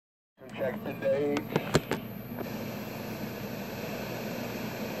check the date.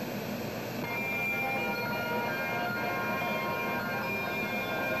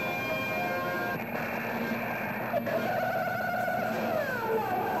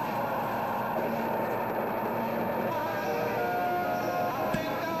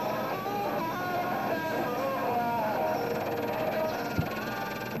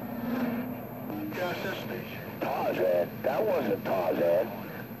 Tarzan. That wasn't Tarzan.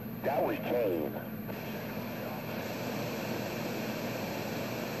 That was Jane.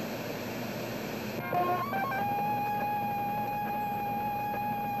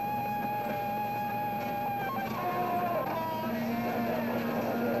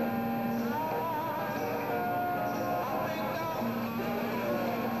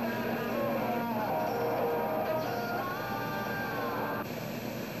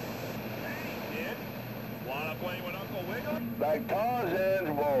 Like Tarzan's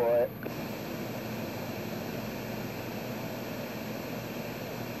boy.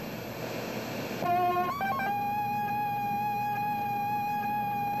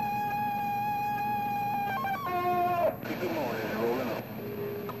 Good morning, Roland.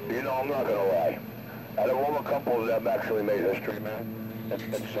 You know, I'm not gonna lie. Out of all the couples that have actually made history, man,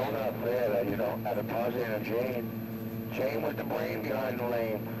 it's so not fair that, you know, out of Tarzan and Jane was the brain behind the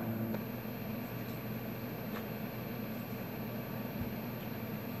lane.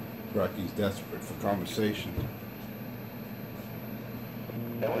 Rocky's desperate for conversation.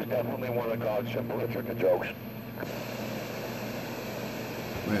 It was definitely one of God's simpler jokes.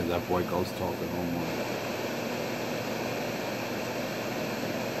 Man, that boy goes talking homework.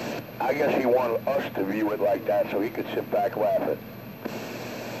 I guess he wanted us to view it like that so he could sit back laughing.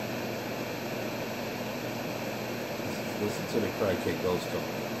 Listen to the crackhead ghost talk.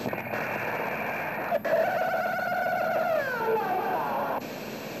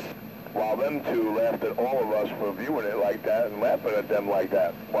 While them two laughed at all of us for viewing it like that and laughing at them like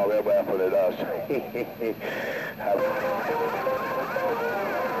that while they're laughing at us.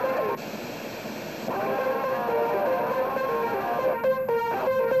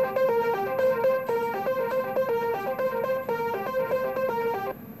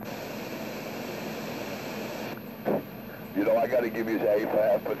 You know, I gotta give you a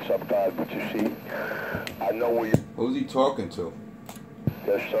half but sometimes, but you see, I know where you... Who's he talking to?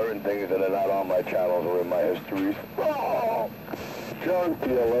 There's certain things that are not on my channels or in my histories. Oh!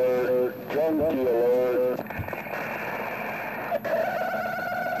 Junkie alert! Junkie alert!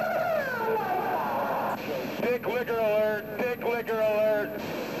 Dick liquor alert! Dick liquor alert!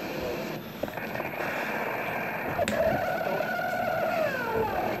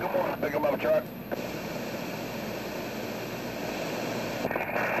 Come on, pick him up, Chuck.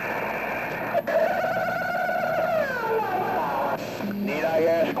 Need I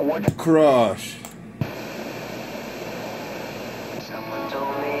ask what? Crush. Someone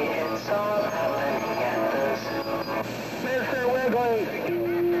told me it's all happening at the zoo. Mr. Wiggly!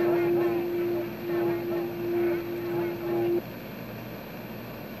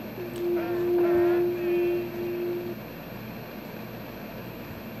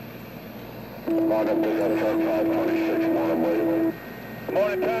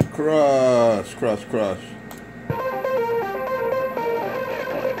 Crush, crush, crush.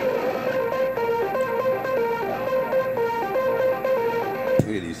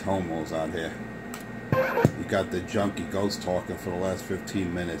 Look at these homos out here. You got the junkie ghost talking for the last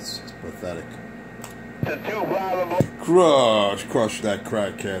 15 minutes. It's pathetic. Crush, crush that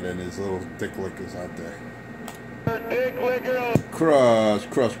crackhead and his little dick lickers out there. Crush,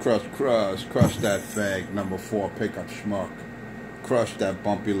 crush, crush, crush. Crush that fag, number 4 pickup schmuck. Crush that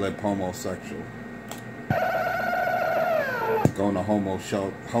bumpy lip homosexual. Going to homo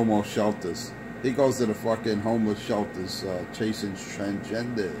shelters. He goes to the fucking homeless shelters chasing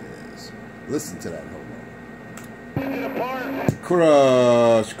transgenders. Listen to that homo.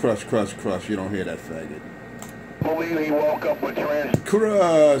 Crush, crush, crush, crush. You don't hear that faggot. Believe he woke up with trans.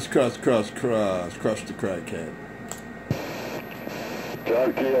 Crush, crush, crush, crush. Crush the crackhead.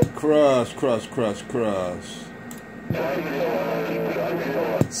 Crush, crush, crush, crush.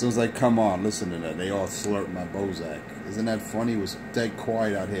 As soon as I come on, listen to that. They all slurp my Bozak. Isn't that funny? It was dead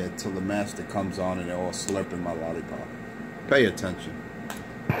quiet out here until the master comes on and they're all slurping my lollipop. Pay attention.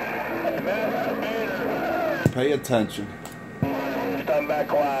 Pay attention. I'm back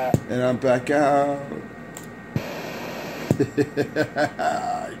quiet. And I'm back out.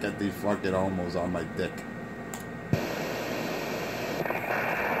 I got these fucking homos on my dick.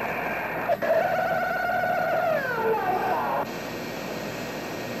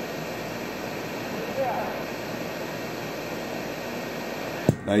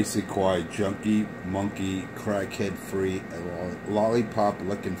 Nice and quiet, junkie, monkey, crackhead free, and lollipop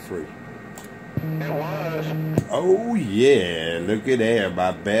looking free. It was. Oh yeah, look at that,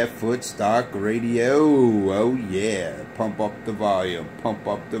 my barefoot stock radio. Oh yeah, pump up the volume, pump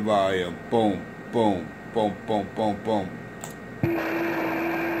up the volume. Boom, boom, boom, boom, boom, boom.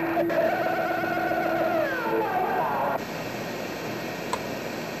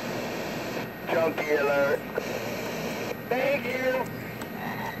 Junkie alert. Thank you.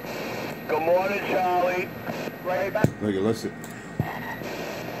 Good morning, Charlie. Right back. Look at, listen.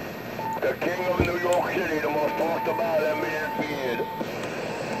 The king of New York City, the most talked about NBA kid.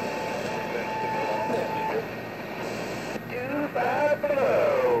 25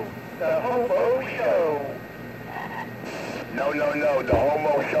 below, the Homo Show. No, no, no, the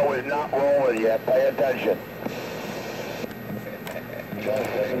Homo Show is not rolling yet. Pay attention. Just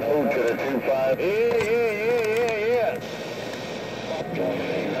say no to the 25. Yeah.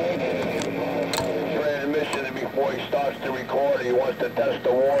 Transmission before he starts to record. He wants to test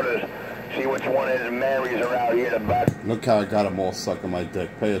the waters. See which one of his Marys are out here to back. Look how I got them all sucking my dick.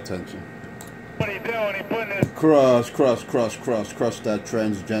 Pay attention. What he doing? He putting his... Crush that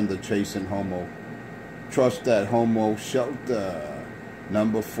transgender chasing homo. Trust that homo shelter.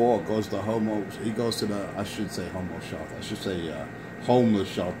 Number 4 goes to homo. He goes to the, I should say homo shelter. I should say homeless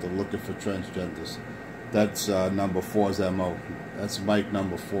shelter looking for transgenders. That's number 4's MO. That's Mike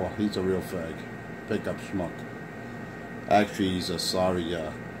number 4. He's a real fag. Pick up schmuck. Actually, he's a sorry,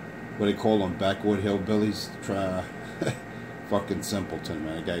 what they call them, backwood hillbillies. Fucking simpleton,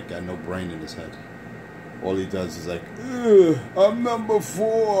 man. The guy got no brain in his head. All he does is like, I'm number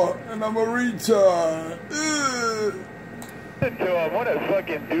 4, and I'm a retard. What a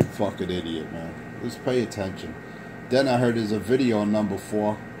fucking dude. Fucking idiot, man. Just pay attention. Then I heard there's a video on number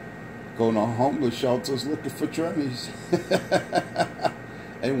 4 going to homeless shelters looking for trannies.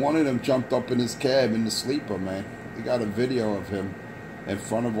 And one of them jumped up in his cab in the sleeper, man. They got a video of him in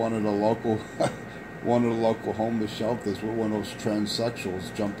front of one of the local homeless shelters with one of those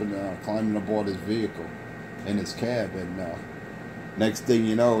transsexuals jumping, climbing aboard his vehicle in his cab. And next thing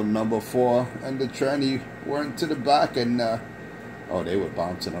you know, number 4 and the tranny went to the back, and oh, they were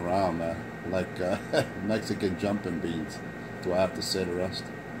bouncing around, man, like Mexican jumping beans. Do I have to say the rest?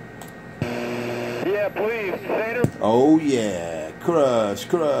 Yeah, please. Say the... Oh yeah, crush. I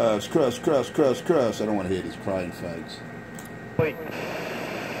don't want to hear these crying fags. Wait.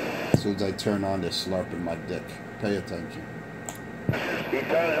 As soon as I turn on, they're slurping my dick. Pay attention. He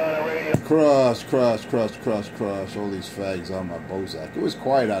turns on the radio. Crush. All these fags on my Bozak. It was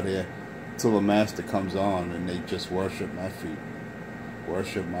quiet out here till the master comes on and they just worship my feet.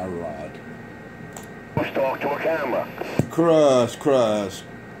 Worship my rod. Let's talk to a camera. Crush.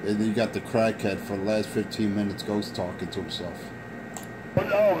 And you got the crackhead for the last 15 minutes ghost talking to himself. Oh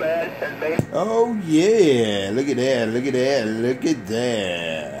no, man. Oh yeah, look at that.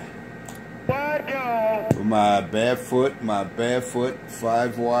 What go? With my barefoot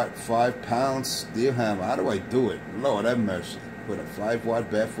 5-watt, 5-pound steel hammer. How do I do it? Lord have mercy. With a 5-watt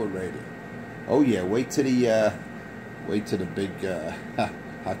barefoot radio. Oh yeah, wait till the big,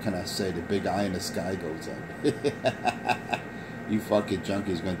 how can I say, the big eye in the sky goes up. You fucking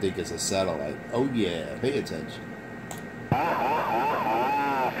junkies gonna think it's a satellite. Oh yeah, pay attention.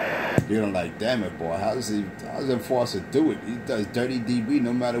 You're like, damn it, boy. How does the enforcer do it? He does dirty DB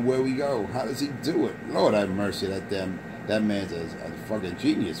no matter where we go. How does he do it? Lord have mercy, that man's a fucking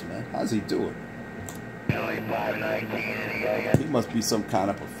genius, man. How does he do it? He must be some kind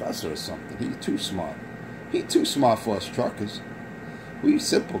of professor or something. He's too smart. He's too smart for us truckers. We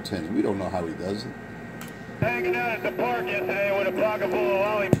simpletons. We don't know how he does it. Hanging out at the park yesterday with a pocket full of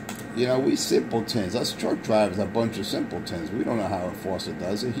lollipops. You know, we simpletons. Us truck drivers are a bunch of simpletons. We don't know how enforcer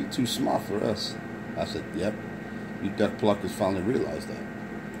does it. He's too smart for us. I said, yep. You duck pluckers finally realized that.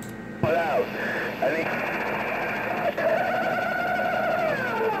 What out?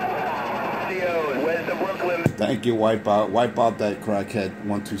 Where's the Brooklyn? Thank you, Wipeout. Wipe out that crackhead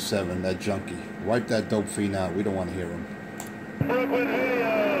 127, that junkie. Wipe that dope fiend out. We don't want to hear him. Brooklyn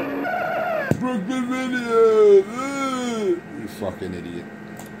videos. Brooklyn videos. You fucking idiot.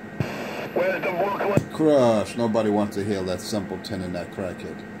 Where's the Brooklyn? Crush. Nobody wants to hear that simpleton and that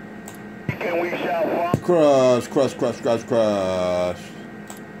crackhead. Can we shout Crush. Crush.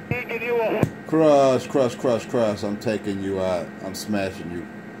 I'm taking you out. I'm smashing you.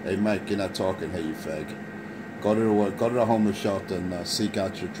 Hey, Mike, you're not talking. Hey, you fag. Go to the homeless shelter and seek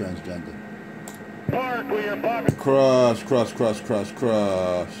out your transgender. Park with your pocket. Crush.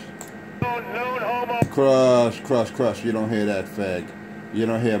 Known homo. Crush. You don't hear that, fag. You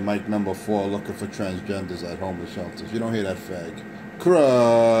don't hear Mike number 4 looking for transgenders at homeless shelters. You don't hear that, fag.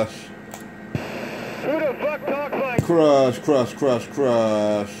 Crush. Who the fuck talks like? Crush, crush, crush,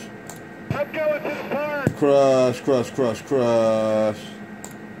 crush. I'm going to the park. Crush, crush, crush, crush.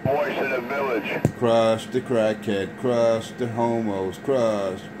 Voice in the village. Crush the crackhead, crush the homos,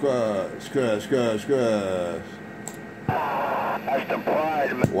 crush, crush, crush, crush, crush. That's the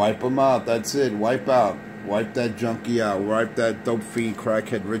pride, man. Wipe them out, that's it, wipe out. Wipe that junkie out, wipe that dope fiend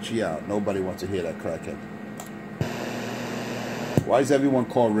crackhead Richie out. Nobody wants to hear that crackhead. Why does everyone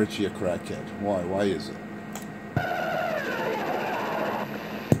call Richie a crackhead? Why is it?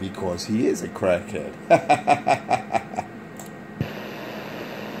 Because he is a crackhead.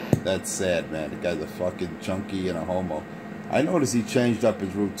 That's sad, man. The guy's a fucking junkie and a homo. I noticed he changed up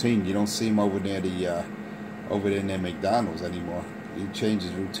his routine. You don't see him over there near McDonald's anymore. He changed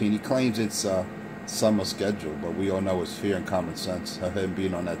his routine. He claims it's summer schedule, but we all know it's fear and common sense of him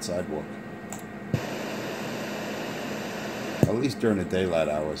being on that sidewalk. At least during the daylight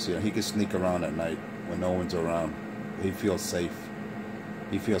hours, you know, he can sneak around at night when no one's around. He feels safe.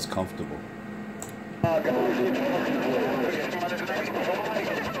 He feels comfortable. These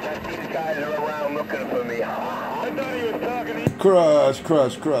guys are around looking for me. I thought he was talking to you. Crush,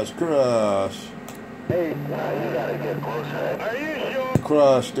 crush, crush, crush. Hey, you gotta get closer. Are you sure?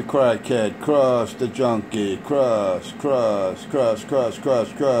 Crush the crackhead, crush the junkie, crush, crush, crush, crush,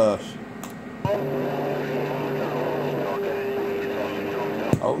 crush, crush.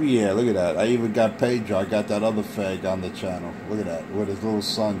 Oh yeah, look at that. I even got Pedro. I got that other fag on the channel. Look at that. With his little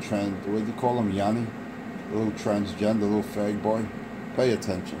son, what do you call him, Yanni? A little transgender, little fag boy. Pay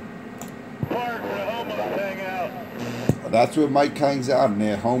attention. Park where the homos hang out. That's where Mike hangs out,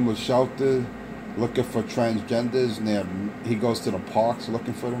 near homeless shelter, looking for transgenders. He goes to the parks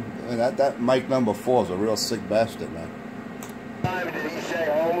looking for them. And that Mike number 4 is a real sick bastard, man. Did he say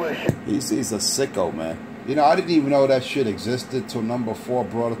homeless? He's a sicko, man. You know, I didn't even know that shit existed till number 4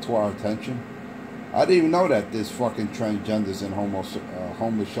 brought it to our attention. I didn't even know that there's fucking transgenders in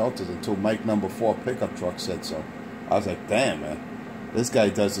homeless shelters until Mike number 4 pickup truck said so. I was like, damn, man. This guy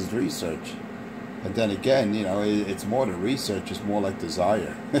does his research. And then again, you know, it's more than research, it's more like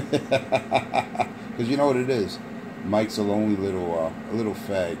desire. Because you know what it is? Mike's a lonely little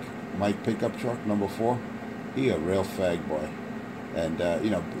fag. Mike pickup truck, number 4, he a real fag boy. And, you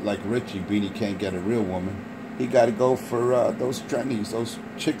know, like Richie, Beanie can't get a real woman. He got to go for those trendies, those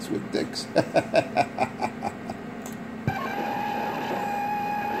chicks with dicks.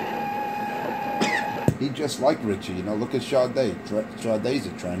 He just like Richie, you know. Look at Sade. Sade's a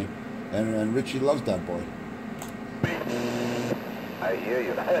tranny. And Richie loves that boy. I hear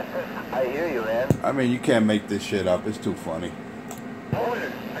you. I hear you, man. I mean, you can't make this shit up. It's too funny. Hold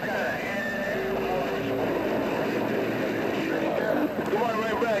it. I got a... Come on,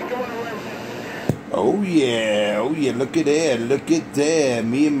 right back. Come on, right back. Oh yeah, look at there,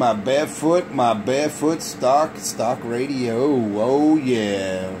 me and my barefoot stock radio, oh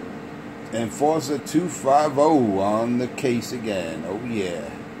yeah, Enforcer 250 on the case again, oh yeah,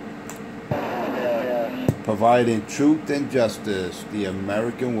 providing truth and justice the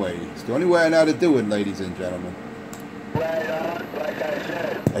American way. It's the only way I know how to do it, ladies and gentlemen. Right on, like I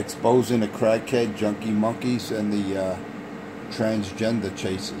said. Exposing the crackhead junkie monkeys and the transgender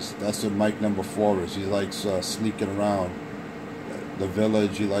chases. That's what Mike number 4 is. He likes sneaking around the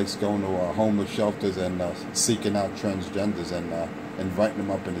village. He likes going to homeless shelters and seeking out transgenders and inviting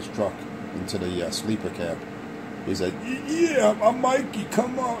them up in his truck into the sleeper cab. He's like, yeah, I'm Mikey,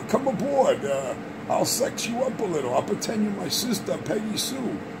 come aboard, I'll sex you up a little, I'll pretend you're my sister, Peggy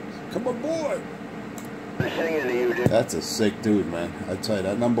Sue, come aboard. Singing to you, dude. That's a sick dude, man. I tell you,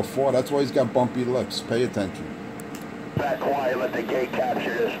 that number 4, that's why he's got bumpy lips. Pay attention. Back quiet, let the gate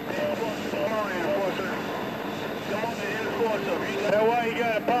capture this.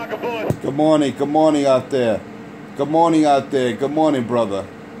 Good morning out there. Good morning, brother.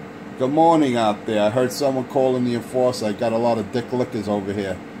 Good morning out there. I heard someone calling the enforcer. I got a lot of dick lickers over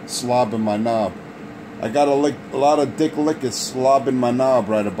here, slobbing my knob. I got a lot of dick lickers slobbing my knob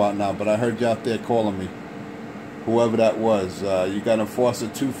right about now, but I heard you out there calling me. Whoever that was, you got Enforcer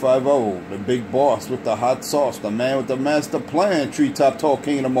 250, the big boss with the hot sauce, the man with the master plan, Treetop Tall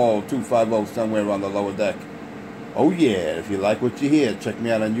King of them all, 250 somewhere on the lower deck. Oh yeah, if you like what you hear, check me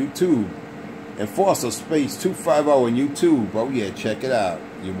out on YouTube. Enforcer Space 250 on YouTube. Oh yeah, check it out.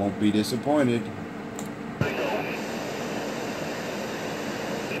 You won't be disappointed.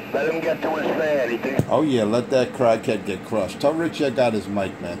 Let him get to his fan. Oh yeah, let that crackhead get crushed. Tell Richie I got his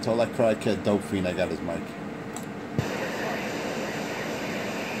mic, man. Tell that crackhead dope fiend I got his mic.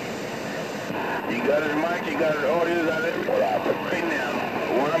 You got his mic, you got his audio, got everything. Right now,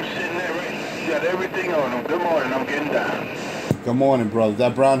 where I'm sitting there, right, you got everything on him. Good morning, I'm getting down. Good morning, brother. Is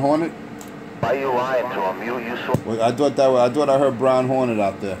that Brown Hornet? Why are you lying to him? You saw. Well, I thought I heard Brown Hornet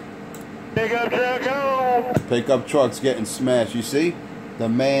out there. Pickup truck home. Pickup truck's getting smashed. You see? The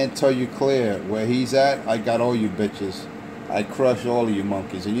man tell you clear where he's at. I got all you bitches. I crush all of you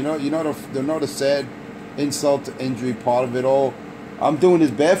monkeys. And you know the sad insult to injury part of it all. I'm doing this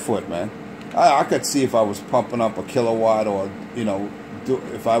barefoot, man. I could see if I was pumping up a kilowatt or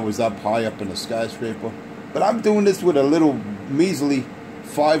if I was up high up in the skyscraper. But I'm doing this with a little measly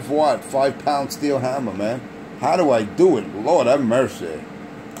 5-watt, 5-pound steel hammer, man. How do I do it? Lord have mercy.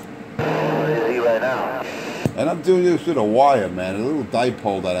 Where is he right now? And I'm doing this with a wire, man. A little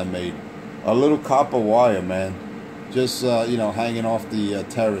dipole that I made. A little copper wire, man. Just, hanging off the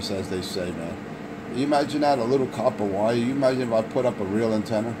terrace, as they say, man. You imagine that? A little copper wire. You imagine if I put up a real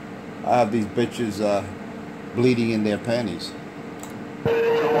antenna? I have these bitches bleeding in their panties.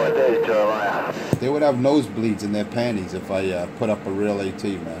 2 more days, Jeremiah. They would have nosebleeds in their panties if I put up a real AT,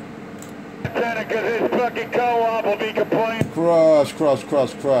 man. Lieutenant, because his fucking co-op will be complaining. Crush, crush,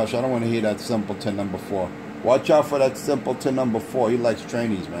 crush, crush. I don't want to hear that simpleton number 4. Watch out for that simpleton number 4. He likes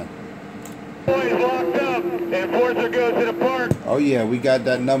trainees, man. Boys locked up. Enforcer goes to the park. Oh, yeah, we got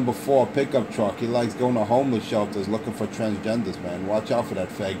that number 4 pickup truck. He likes going to homeless shelters looking for transgenders, man. Watch out for that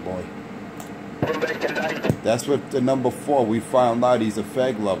fag boy. That's what the number 4, we found out he's a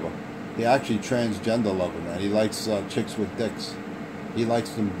fag lover. He actually transgender lover, man. He likes chicks with dicks. He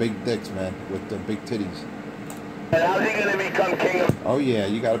likes them big dicks, man, with the big titties. And how's he gonna become king of? Oh yeah,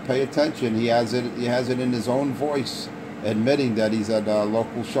 you got to pay attention. He has it in his own voice, admitting that he's at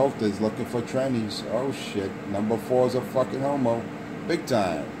local shelters looking for trannies. Oh shit, number 4 is a fucking homo, big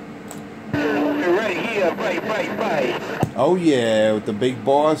time. Right here, right. Oh yeah, with the big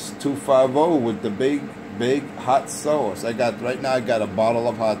boss 250 with the big hot sauce. I got a bottle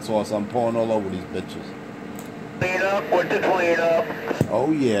of hot sauce. I'm pouring all over these bitches. Clean up, what's the clean up?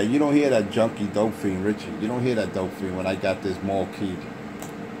 Oh yeah, you don't hear that junkie dope fiend, Richie. You don't hear that dope fiend when I got this mall keyed.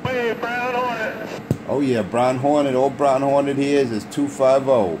 Hey, Brown Hornet. Oh yeah, Brown Hornet. All Brown Hornet hears is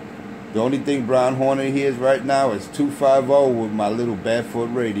 250. The only thing Brown Hornet hears right now is 250 with my little barefoot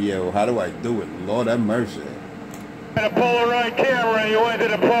radio. How do I do it? Lord have mercy. Had a Polaroid camera. You went to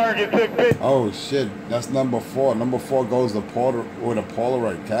the park and took pictures. Oh shit, that's number 4. Number 4 goes with a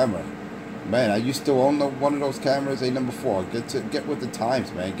Polaroid camera. Man, I used to own one of those cameras. Hey, number 4, get with the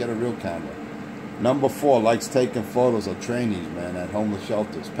times, man. Get a real camera. Number 4 likes taking photos of trainees, man, at homeless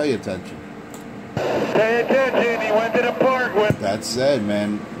shelters. Pay attention. Pay attention. He went to the park with. That's it,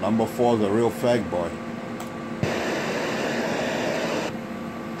 man. Number 4 is a real fag boy.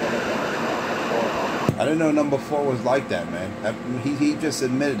 I didn't know number 4 was like that, man. He just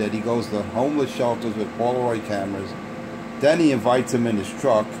admitted that he goes to homeless shelters with Polaroid cameras. Then he invites him in his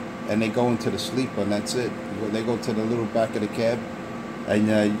truck, and they go into the sleeper, and that's it. They go to the little back of the cab, and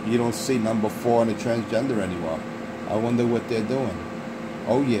you don't see number 4 and the transgender anymore. I wonder what they're doing.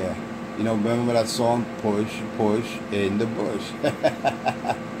 Oh yeah, remember that song, Push, Push in the Bush?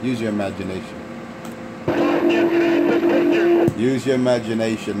 Use your imagination. Use your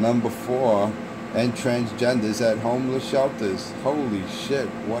imagination. Number 4 and transgenders at homeless shelters. Holy shit,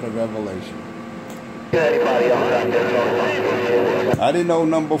 what a revelation. I didn't know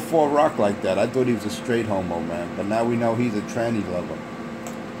number 4 rocked like that. I thought he was a straight homo, man. But now we know he's a tranny lover.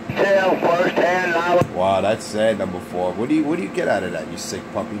 Tell first-hand knowledge. Wow, that's sad, number 4. What do you get out of that, you sick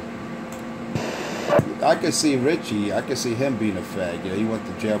puppy? I could see Richie. I could see him being a fag. He went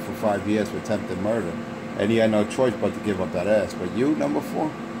to jail for 5 years for attempted murder, and he had no choice but to give up that ass. But you, number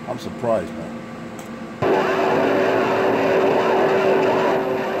 4, I'm surprised, man.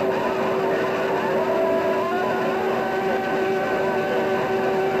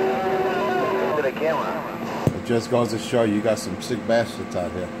 It just goes to show you got some sick bastards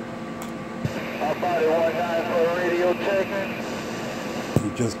out here. Somebody one guy for a radio check.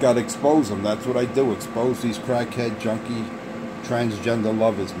 You just gotta expose them. That's what I do. Expose these crackhead, junkie, transgender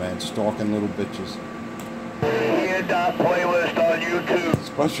lovers, man. Stalking little bitches. Here's our playlist on YouTube.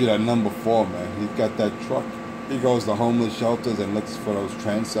 Especially that number 4, man. He's got that truck. He goes to homeless shelters and looks for those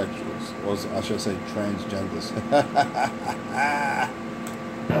transsexuals. Or I should say transgenders.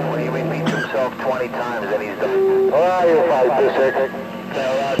 When he repeats himself 20 times, then he's done. Well, you'll fight this second.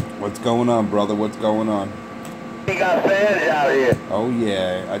 What's going on, brother? What's going on? He got fans out here. Oh,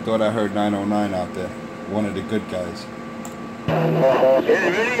 yeah. I thought I heard 909 out there. One of the good guys. His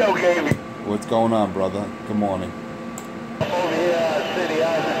video game. What's going on, brother? Good morning. Over here, City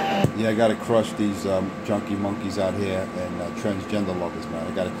Island. Yeah, I gotta crush these junkie monkeys out here and transgender lovers, man.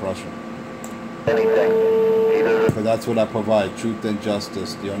 I gotta crush them. Anything. But that's what I provide. Truth and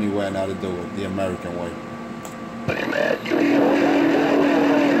justice. The only way I know how to do it. The American way. What are you mad? You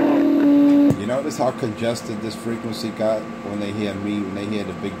notice how congested this frequency got when they hear me, when they hear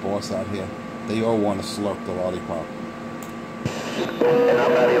the big boss out here? They all want to slurp the lollipop. And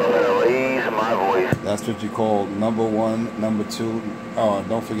I'm not even going to raise my voice. That's what you call number one, number two. Oh,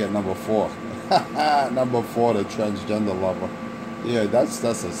 don't forget number four. Number four, the transgender lover. Yeah, that's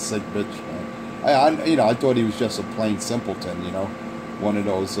a sick bitch, man. I thought he was just a plain simpleton, you know, one of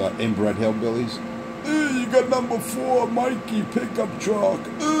those inbred hillbillies. You got number four, Mikey pickup truck.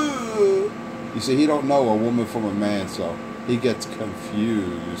 You see, he don't know a woman from a man, so he gets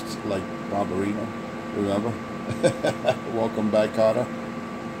confused, like Barbarino. Remember? Welcome back, Carter.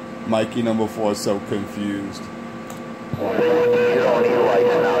 Mikey number four is so confused. You don't need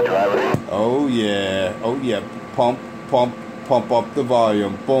lights now, driver. Oh yeah, pump up the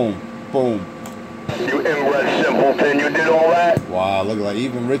volume. Boom, boom. You inbred simpleton, you did all that? Wow, look at that.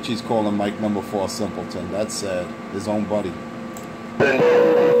 Even Richie's calling Mike number four simpleton. That's sad. His own buddy. Then you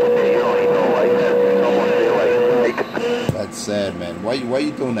don't need no lights. Someone say like, That's sad, man. Why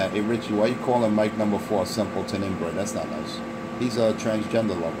you doing that? Hey Richie, why you calling Mike number four simpleton inbred? That's not nice. He's a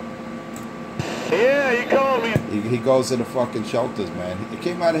transgender lover. yeah, you called me. He goes to the fucking shelters, man. It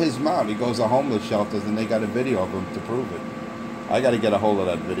came out of his mouth. He goes to homeless shelters and they got a video of him to prove it. I gotta get a hold of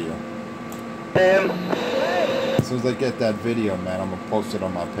that video. As soon as I get that video, man, I'm gonna post it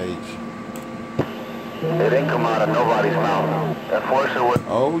on my page. It didn't come out of nobody's mouth. That force it would.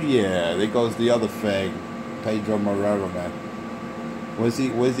 Oh yeah, there goes the other fag, Pedro Morero, man. What's he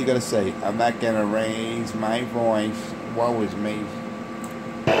gonna say? I'm not gonna raise my voice. Woe is me.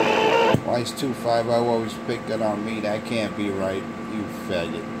 Why is 250 always picking on me? That can't be right, you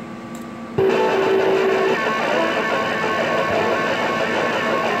faggot.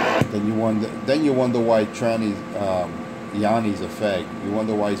 Then you wonder why Yanni's a fag. You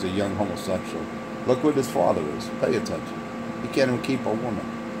wonder why he's a young homosexual. Look what his father is. Pay attention. He can't even keep a woman.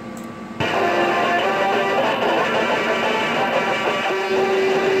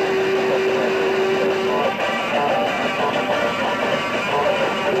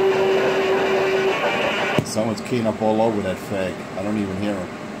 Someone's keying up all over that fag. I don't even hear him.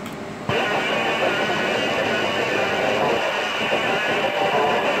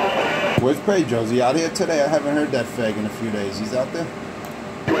 Where's Pedro? Is he out here today? I haven't heard that fag in a few days. He's out there?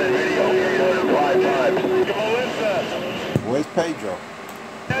 Where's Pedro?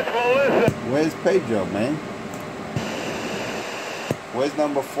 Where's Pedro, man? Where's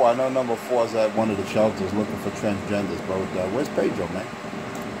number four? I know number four is at one of the shelters looking for transgenders, but where's Pedro, man?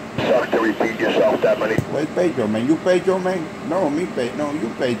 Sucks to repeat yourself that many. Where's Pedro, man? You Pedro, man? No, you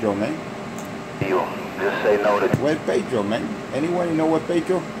Pedro, man. You just say no to. Where's Pedro, man? Anyone know where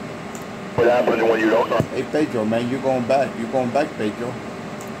Pedro? What happens when you don't know? Hey, Pedro, man, you're going back. You're going back, Pedro.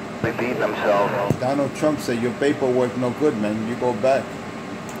 Repeating themselves. Donald Trump said your paperwork no good, man. You go back.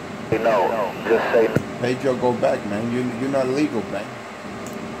 No, just say Pedro, go back, man. You're not legal, man.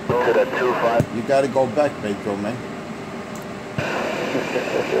 to the 2-5. You gotta go back, Pedro, man. Good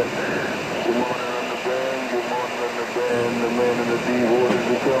morning on the band, good morning on the band. The man in the D-Waters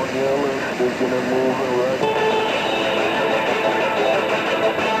is out yelling, sticking and moving right.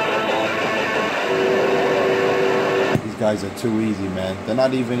 These guys are too easy, man. They're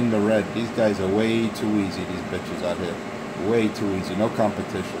not even in the red. These guys are way too easy, these bitches out here. Way too easy. No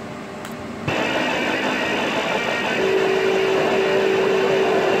competition.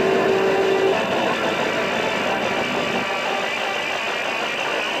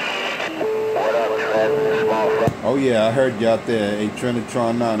 Oh yeah, I heard you out there. Hey,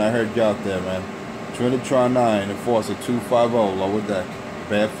 Trinitron 9, I heard you out there, man. Trinitron 9, Enforcer 250, lower deck.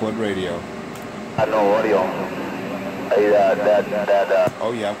 Barefoot Radio. I know audio. Hey,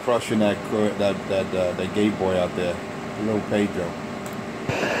 Oh yeah, I'm crushing that gay boy out there. Little Pedro.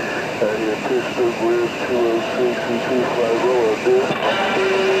 Hey, Pittsburgh Bridge 206 and 250 out there.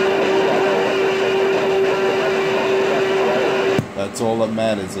 That's all that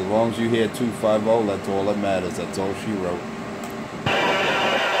matters. As long as you hear 250, that's all that matters. That's all she wrote.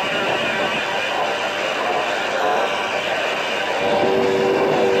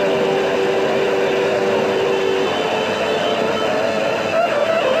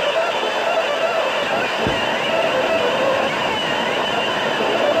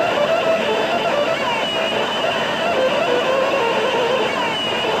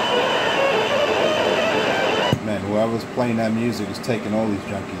 Whoever's playing that music is taking all these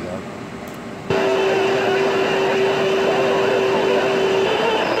junkies out.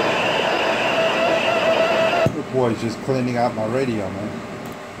 The boy's just cleaning out my radio, man.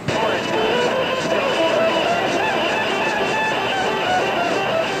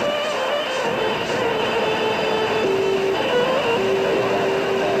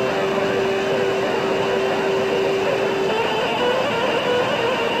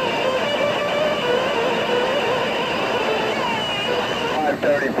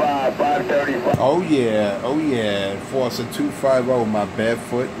 Oh yeah, Enforcer 250, my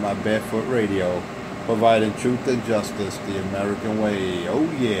barefoot radio, providing truth and justice the American way. Oh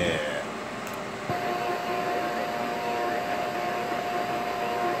yeah.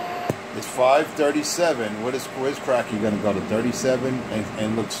 It's 5:37. Where's Cracky gonna go to 37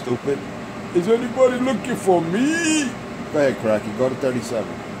 and look stupid? Is anybody looking for me? Go ahead, Cracky. Go to 37.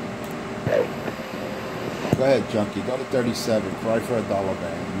 Go ahead, Junkie. Go to 37. Cry for a dollar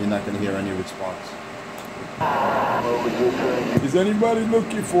bang. You're not gonna hear any response. Is anybody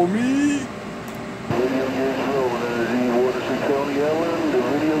looking for me? Go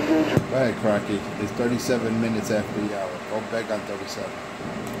ahead, Cracky. It's 37 minutes after the hour. Go beg on 37.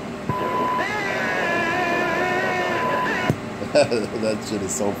 That shit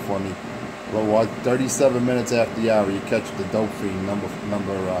is so funny. Well, what? 37 minutes after the hour, you catch the dope fiend number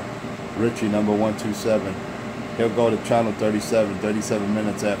Richie number 127. He'll go to channel 37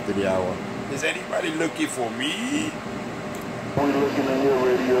 minutes after the hour. Is anybody looking for me? We're looking in your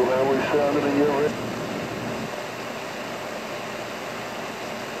radio. How we sounding in your radio?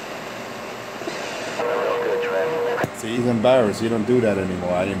 See, he's embarrassed. He don't do that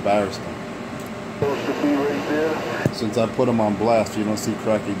anymore. I embarrassed him. Supposed to be right there. Since I put him on blast, you don't see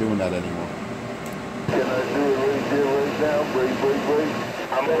Cracky doing that anymore. Can I do it right there, right now? Break.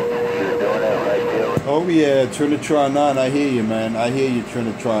 I'm doing that right there. Oh yeah, Trinitron 9, I hear you, man. I hear you,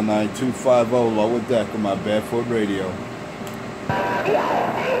 Trinitron 9. 250, lower deck on my barefoot radio.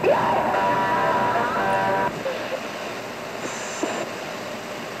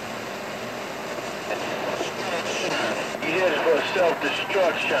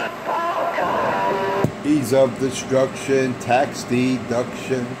 Self-destruction. Ease of destruction, tax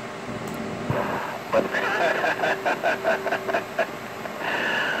deduction.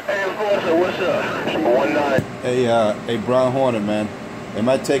 Hey, Enforcer, what's up? 19. Hey, Brown Hornet, man. Am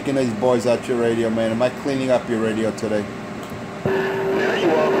I taking these boys out your radio, man? Am I cleaning up your radio today? There you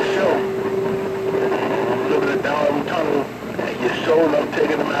are for sure. Looking at down every tunnel. You're sold up,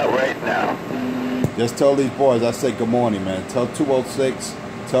 taking them out right now. Just tell these boys I say good morning, man. Tell 206,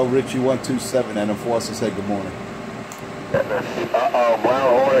 tell Richie 127, and Enforcer say good morning. Brown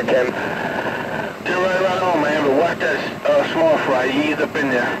Hornet can get right on, man. But watch that small fry. He's up in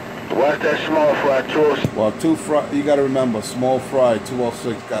there. Watch that small fry, too. Well, you got to remember, small fry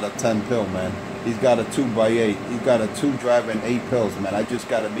 206 got a 10 pill, man. He's got a 2x8. He's got a 2 driving 8 pills, man. I just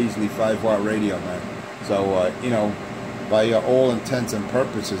got a measly 5-watt radio, man. So, you know, by all intents and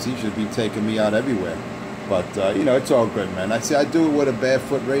purposes, he should be taking me out everywhere. But, you know, it's all good, man. I do it with a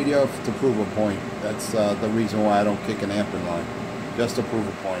barefoot radio to prove a point. That's the reason why I don't kick an amping line. Just to prove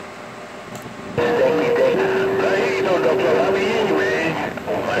a point. I'll be in you, man.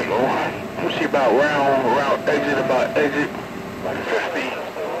 Like, we'll see about round exit, about 50.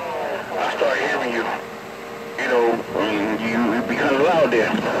 I start hearing you. You know, you be kind of loud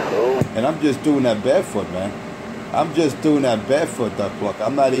there. And I'm just doing that barefoot, man. I'm just doing that barefoot duck pluck.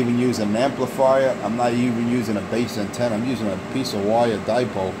 I'm not even using an amplifier. I'm not even using a bass antenna. I'm using a piece of wire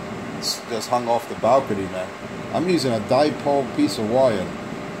dipole. It's just hung off the balcony, man. I'm using a dipole piece of wire.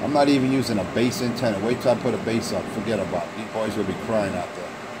 I'm not even using a bass antenna. Wait till I put a bass up. Forget about it. These boys will be crying out there.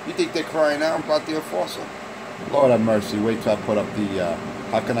 You think they're crying out about the Enforcer? Lord have mercy. Wait till I put up the,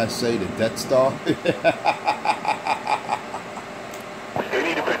 how can I say, the Death Star? You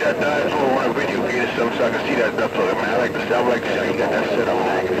need to put that dipole on a video feed or something so I can see that duck plug, man. I like to see how you got that set up,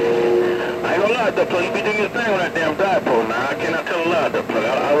 man. I ain't gonna lie, duck plug. You be doing your thing on that damn dipole now. I cannot tell a lie, duck plug.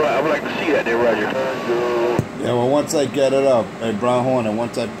 I would like to see that there, Roger. Yeah, well, once I get it up, hey, Brown Hornet,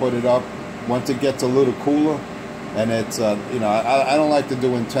 once I put it up, once it gets a little cooler, and it's, you know, I don't like to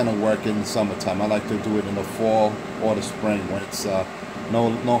do antenna work in the summertime. I like to do it in the fall or the spring when it's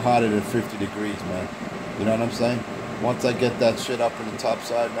no hotter than 50 degrees, man. You know what I'm saying? Once I get that shit up in the top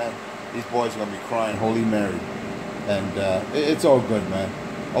side, man, these boys are going to be crying Holy Mary. And it's all good, man.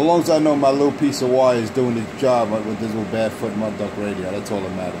 As long as I know my little piece of wire is doing its job with this little barefoot mud duck radio, that's all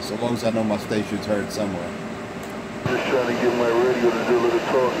that matters. As long as I know my station's heard somewhere. Just trying to get my radio to do a little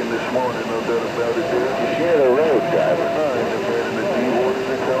talking this morning, no doubt about it. You're the road driver. In the D1 in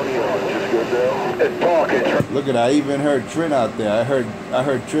the county, I just got down. It's talking. Look at that, I even heard Trin out there. I heard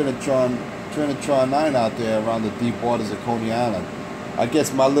Trinitron 9 out there around the deep waters of Coney Island. I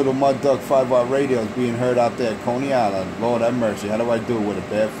guess my little mud duck 5-watt radio is being heard out there at Coney Island. Lord have mercy. How do I do it with a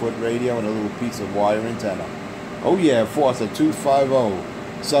barefoot radio and a little piece of wire antenna? Oh yeah, Enforcer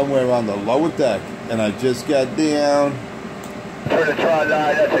 250, somewhere on the lower deck. And I just got down. Trinitron 9,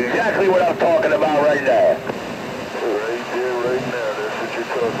 that's exactly what I'm talking about right now. Right there, right now. That's what you're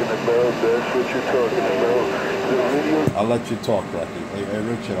talking about. That's what you're talking about. The video. I'll let you talk, Rocky. Hey,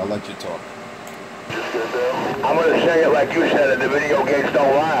 Richard, I'll let you talk. I'm gonna say it like you said it, the video games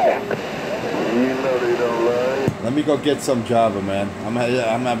don't lie. You know they don't lie. Let me go get some Java, man. I'm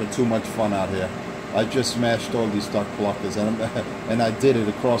having too much fun out here. I just smashed all these duck pluckers, and I did it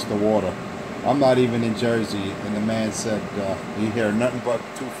across the water. I'm not even in Jersey, and the man said he hear nothing but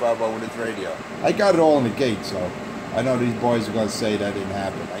 250 with his radio. I got it all in the gate, so I know these boys are gonna say that didn't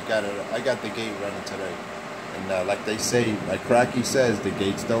happen. I got the gate running today, and like they say, like Cracky says, the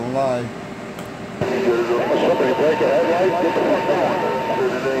gates don't lie. Somebody break a headlight, get the fuck down.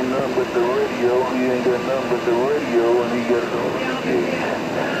 Said it ain't nothing but the radio. He ain't got nothing but the radio, and he got it on the gate.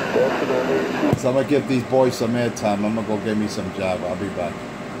 That's what I heard too. So I'm gonna give these boys some airtime. I'm gonna go get me some Java. I'll be back.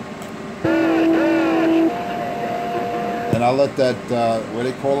 And I'll let that, what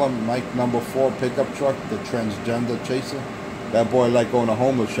they call him, Mike #4 pickup truck, the transgender chaser. That boy like going to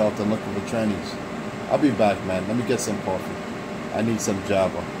homeless shelter and looking for trannies. I'll be back, man. Let me get some coffee. I need some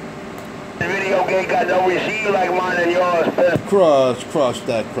Java. The video game got no receipt like mine and yours, but Crush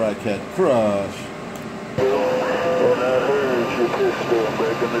that crackhead. Crush. When I heard your pistol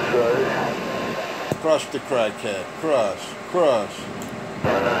back in the side. Crush the crackhead. Crush.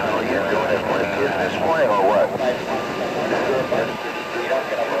 what the hell are you doing? Is my kid this morning or what?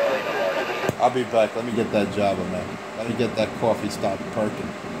 I'll be back. Let me get that Java, man. Let me get that coffee start perking.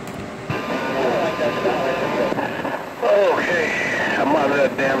 Okay, I'm out of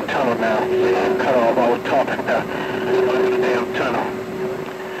that damn tunnel now. Cut off, I was talking now. I'm out of the damn tunnel.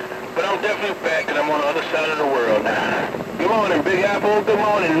 But I'm definitely back and I'm on the other side of the world now. Good morning, Big Apple. Good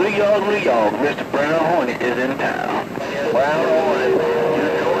morning, New York, New York. Mr. Brown Hornet is in town. Brown Hornet.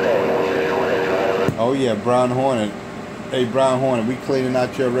 Oh yeah, Brown Hornet. Hey, Brown Hornet, we cleaning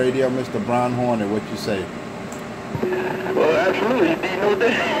out your radio, Mr. Brown Hornet. What you say? Well, absolutely.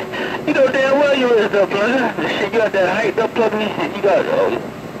 You know damn well you is up, brother. Shit, you got that hyped up plug me. You got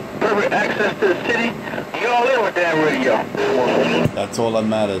perfect access to the city. You all in with that radio. That's all that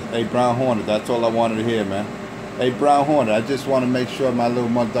matters. Hey, Brown Hornet, that's all I wanted to hear, man. Hey, Brown Hornet, I just want to make sure my little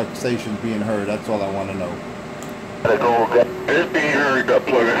mud duck station's being heard. That's all I want to know. It's being heard, up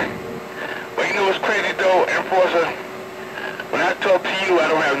plugger. But you know what's crazy though, Enforcer? When I talk to you, I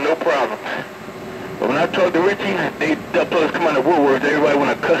don't have no problem. But when I talk to Richie, they duck pluggers come out of woodworks. Everybody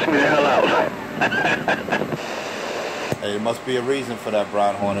want to cuss me the hell out. Hey, there must be a reason for that,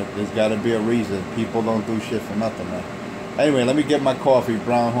 Brown Hornet. There's got to be a reason. People don't do shit for nothing, man. Anyway, let me get my coffee,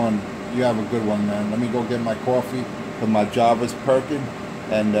 Brown Hornet. You have a good one, man. Let me go get my coffee, because my Java's perking,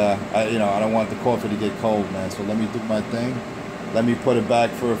 and I don't want the coffee to get cold, man. So let me do my thing. Let me put it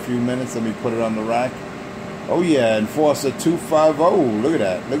back for a few minutes. Let me put it on the rack. Oh yeah, Enforcer 250. Look at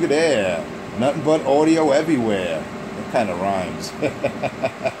that. Look at there. Nothing but audio everywhere. That kind of rhymes.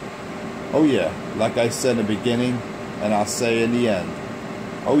 Oh yeah, like I said in the beginning, and I'll say in the end.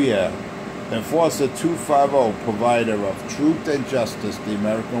 Oh yeah, Enforcer 250, provider of truth and justice the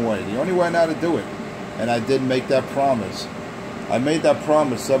American way. The only way now to do it. And I did make that promise. I made that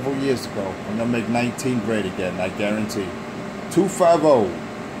promise several years ago. I'm going to make 19 great again, I guarantee. 250,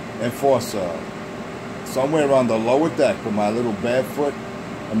 Enforcer. Somewhere on the lower deck with my little barefoot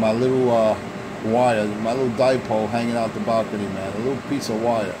and my little wire, my little dipole hanging out the balcony, man. A little piece of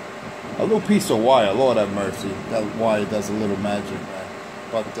wire. A little piece of wire, Lord have mercy. That wire does a little magic, man.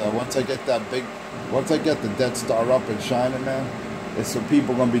 But once I get the Death Star up and shining, man, it's so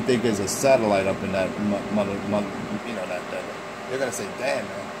people gonna be thinking there's a satellite up in that they're gonna say, damn,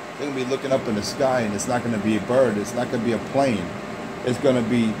 man. They're gonna be looking up in the sky, and it's not gonna be a bird. It's not gonna be a plane. It's gonna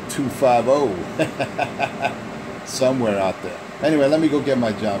be 250 somewhere out there. Anyway, let me go get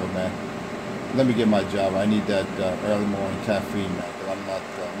my Java, man. Let me get my Java. I need that early morning caffeine, man, because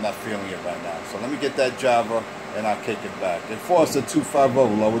I'm not feeling it right now. So let me get that Java, and I'll kick it back. Enforcer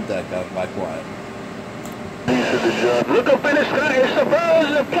 250, lower deck, my quiet. Look up in the sky, it's a bird,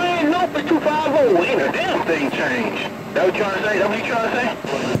 it's a plane, nope, it's 250. Ain't a damn thing changed. That what you trying to say? That what you trying to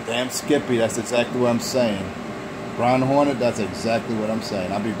say? Damn Skippy, that's exactly what I'm saying. Brown Hornet, that's exactly what I'm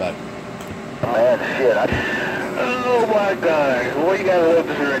saying. I'll be back. Man, shit. Oh my God. Well, you gotta love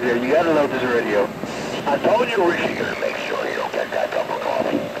this radio. You gotta love this radio. I told you, Richie, to make sure you don't get that cup of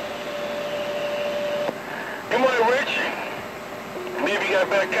coffee. Good morning, Rich. Maybe you got a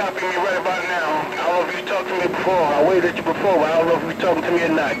better copy of me right about now. I don't know if you talked to me before. I waved at you before, but I don't know if you talking to me or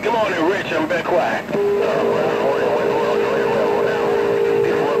not. Good morning, Rich. I'm back quiet.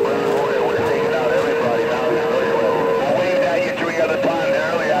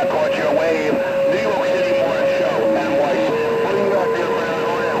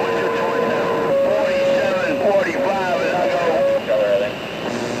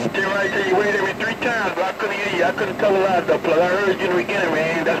 I couldn't tell a lie, though, plug. I heard you in the beginning,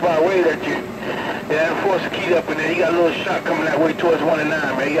 man. That's why I waved at you. Yeah, force keyed up in there. He got a little shot coming that way towards 1 and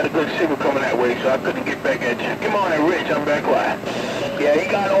 9, man. He got a good signal coming that way, so I couldn't get back at you. Come on, Rich, I'm back quiet. Yeah, he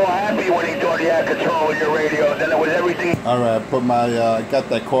got all happy when he thought he had control of your radio. Then it was everything. All right, I put my, I got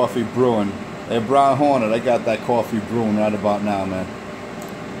that coffee brewing. Hey, Brown Hornet, I got that coffee brewing right about now, man.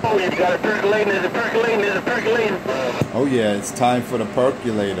 Oh, yeah, you got it percolating. There's a percolating. Oh, yeah, it's time for the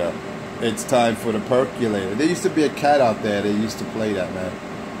percolator. It's time for the percolator. There used to be a cat out there that used to play that, man.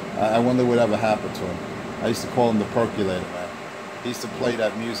 I wonder whatever happened to him. I used to call him the percolator, man. He used to play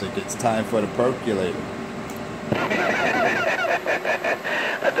that music. It's time for the percolator.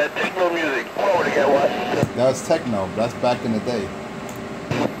 That techno music. Oh, to get what? That's techno. That's back in the day.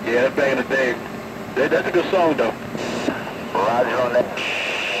 Yeah, that's back in the day. That's a good song, though. Roger on that.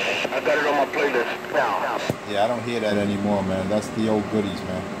 I got it on my playlist now. Yeah, I don't hear that anymore, man. That's the old goodies,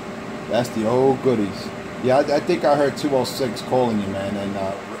 man. That's the old goodies. Yeah, I think I heard 206 calling you, man, and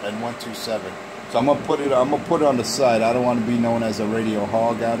 127. So I'm gonna put it on the side. I don't want to be known as a radio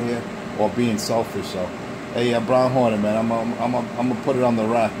hog out here or being selfish. So, hey, Brown Hornet, man, I'm gonna put it on the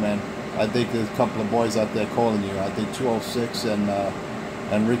rack, man. I think there's a couple of boys out there calling you. I think 206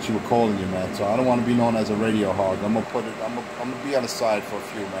 and Richie were calling you, man. So I don't want to be known as a radio hog. I'm gonna be on the side for a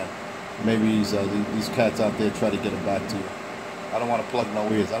few, man. Maybe these cats out there try to get it back to you. I don't want to plug no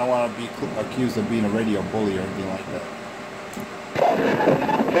ears. I don't want to be accused of being a radio bully or anything like that.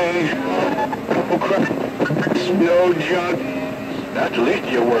 Hey, no junk. That's the least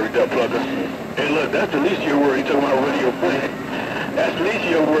of your worry, that plugger. Hey, look, that's the least of your worry. You talking about radio bully. That's the least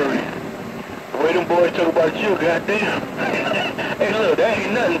of your worry. The way them boys talk about you, goddamn. Hey, look, that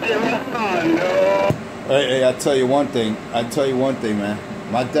ain't nothing, Timmy. Oh, no. Hey, I tell you one thing, man.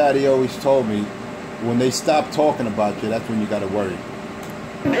 My daddy always told me, when they stop talking about you, that's when you gotta worry.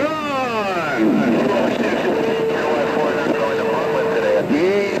 Gone!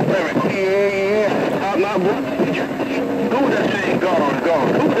 Yeah. Who that thing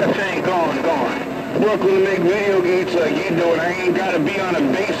gone? Who that thing gone? Brooklyn make video games like you do, and I ain't gotta be on a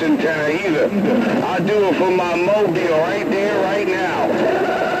bass antenna either. I do it for my mobile right there, right now.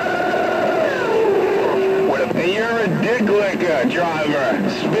 And you're a dick licker, driver.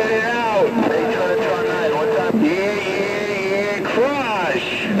 Spit it out. Yeah,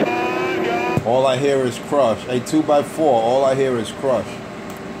 crush. All I hear is crush. Hey, 2x4, all I hear is crush.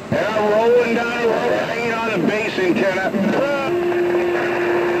 And I'm rolling down the road, hanging on a bass antenna.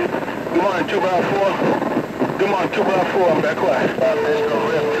 Come on, 2x4. Come on, 2x4, I'm back quiet.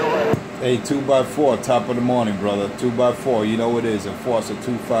 Hey, 2x4, top of the morning, brother. 2x4, you know what it is. Enforcer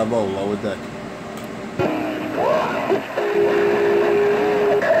 250, lower deck.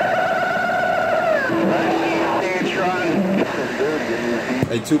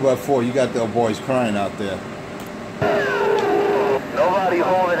 Hey, 2x4, you got the boys crying out there. Nobody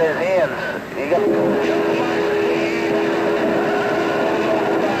holding his hands. He got no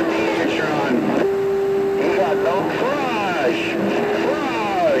crush.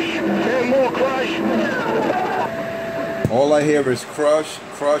 Hey, more crush. All I hear is crush,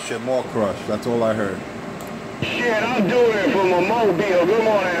 and more crush. That's all I heard. Shit, I'm doing it from a mobile. Good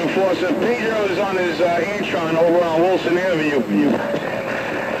morning, Enforcer. Pedro's on his Antron over on Wilson Avenue.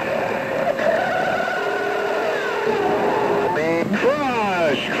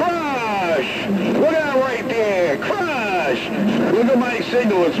 Crush! Look at that right there! Crush! Look at my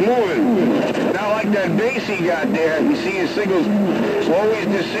signal, it's moving. Now like that bass he got there, you see his signal's always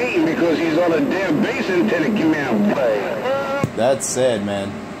the same because he's on a damn bass antenna come out. That's sad, man.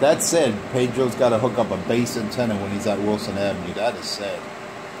 That's sad. Pedro's got to hook up a bass antenna when he's at Wilson Avenue. That is sad.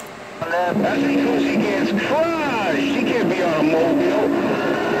 That's because he gets crushed. He can't be on a mobile.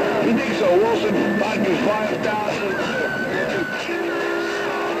 He thinks a Wilson fucking 5,000.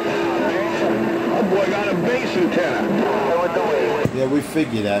 That boy got a bass antenna. Yeah, we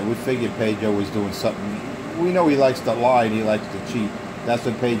figured that. We figured Pedro was doing something. We know he likes to lie and he likes to cheat. That's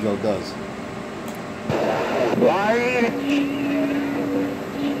what Pedro does. Lying.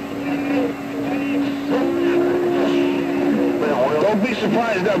 Don't be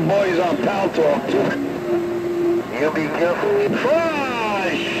surprised that boy's on Pal Talk too. You be careful.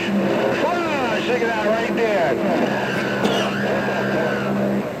 Crush! Look at that right there.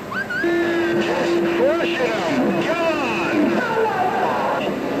 Just crushing him. Come on.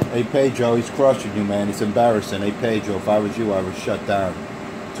 Hey Pedro, he's crushing you, man. It's embarrassing. Hey Pedro, if I was you, I would shut down.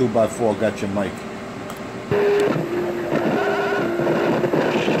 2x4 got your mic. You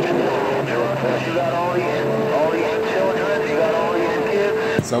got all these children, you got all these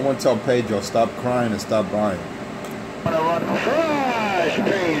kids. Someone tell Pedro, stop crying and stop buying. Crush,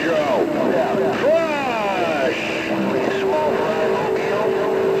 Pedro! Crush!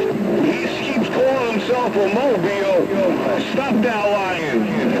 He keeps calling himself yourself a mobile, stop that lying.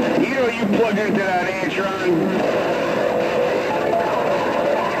 You know you plug into that Antron.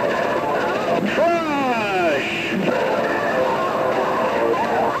 Crush!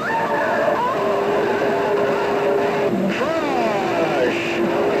 Crush!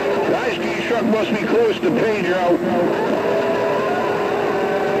 The high-speed truck must be close to Pedro.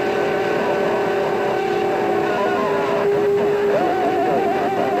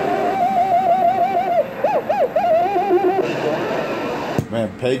 Man,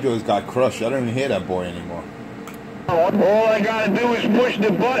 Pedro's got crushed. I don't even hear that boy anymore. All I gotta do is push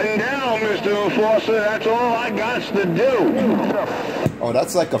the button down, Mr. Enforcer. That's all I got to do. Oh,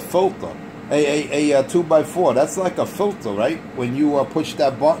 that's like a filter. A 2x4, that's like a filter, right? When you push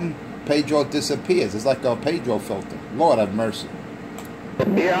that button, Pedro disappears. It's like a Pedro filter. Lord have mercy.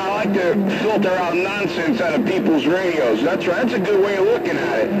 Yeah, I like to filter out nonsense out of people's radios. That's right. That's a good way of looking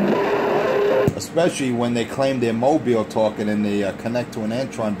at it. Especially when they claim they're mobile talking and they connect to an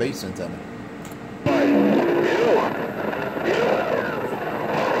Antron base antenna.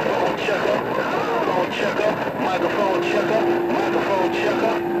 Microphone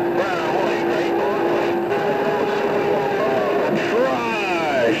checker, Brown Hornet,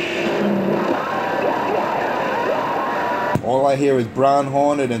 right? All I hear is Brown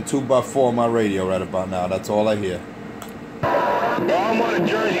Hornet and 2x4 on my radio right about now. That's all I hear. Well, I'm on the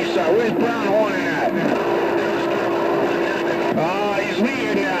Jersey side. Where's Brown Hornet at? He's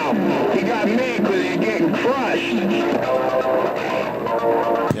leaving now. He got me because he's getting crushed.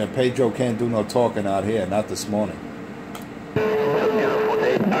 Yeah, Pedro can't do no talking out here, not this morning.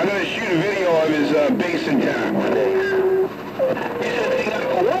 I'm going to shoot a video of his base antenna. You said they ain't got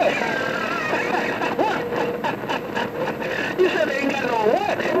no what? You said they ain't got no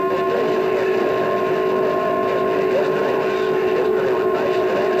what?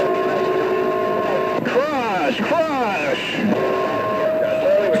 Crush! Crush!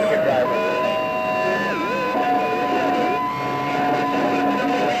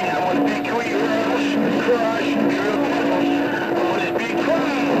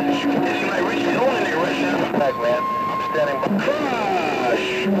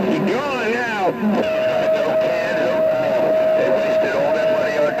 You're gone now! They wasted all that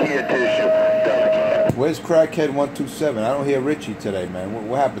money on tear tissue. Where's Crackhead 127? I don't hear Richie today, man.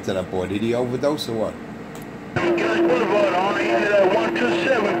 What happened to that boy? Did he overdose or what? Boulevard, on the end of that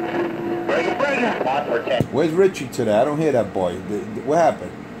 127. Breaker. Where's Richie today? I don't hear that boy. What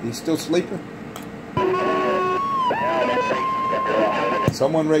happened? He's still sleeping?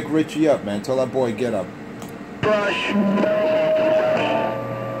 Someone rake Richie up, man. Tell that boy get up. Crush.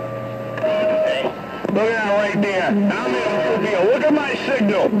 Look at that right there. I'm in a deal. Look at my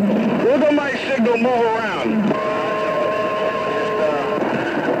signal. Look at my signal move around.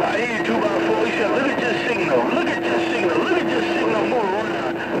 I hear you 2x4. He said, look at your signal. Look at your signal. Look at your signal move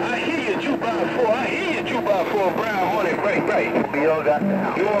around. I hear you 2x4. I hear you 2x4. Brown Hornet. Right. You all got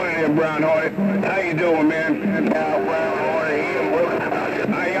that. You on in there, Brown Hornet. How you doing, man? Brown Hornet.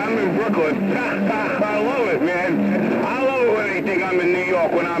 I'm in Brooklyn. I love it, man. I love it when they think I'm in New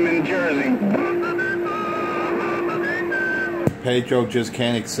York when I'm in Jersey. Pedro just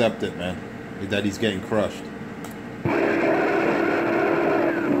can't accept it, man. That he's getting crushed.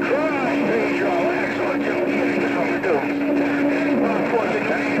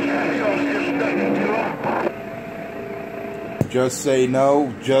 Just say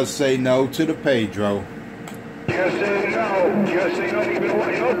no to the Pedro. Just say no. You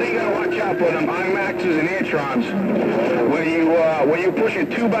don't think you gotta watch out for them IMAXs and Antrons. When you push a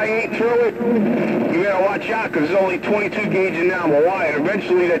 2x8 through it, you gotta watch out because there's only 22 gauge in normal wire. And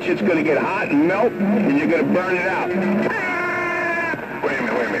eventually that shit's gonna get hot and melt, and you're gonna burn it out. Wait a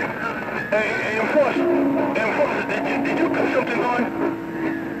minute. Hey, Enforcer, did you cut something on?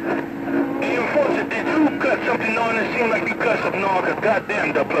 Hey, Enforcer, did you cut something on? It seemed like you cut something on, because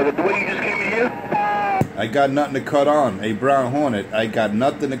goddamn, the way you just came in here. I got nothing to cut on. Hey, Brown Hornet, I got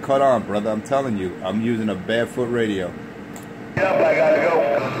nothing to cut on, brother. I'm telling you, I'm using a barefoot radio. Yep, I gotta go.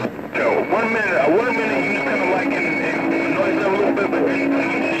 So, 1 minute, you just kind of like noise up a little bit, but then you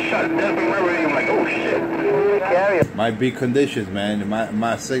just shot it down from my radio. I'm like, oh shit. Might be conditions, man.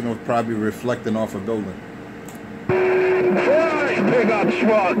 My signal's probably reflecting off a building. First pickup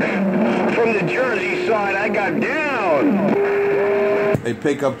truck from the Jersey side, I got down. Hey,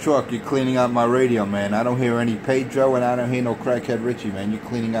 pickup truck, you're cleaning out my radio, man. I don't hear any Pedro and I don't hear no Crackhead Richie, man. You're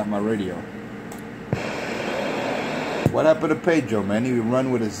cleaning out my radio. What happened to Pedro, man? He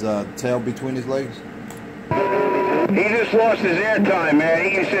run with his tail between his legs? He just lost his airtime, man.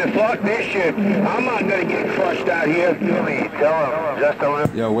 He said, fuck this shit. I'm not gonna get crushed out here. Tell him, just a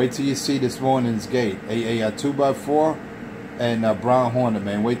little. Yo, wait till you see this morning's gate. A 2x4 and brown hornet,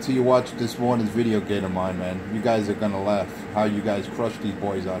 man. Wait till you watch this morning's video gate of mine, man. You guys are gonna laugh how you guys crush these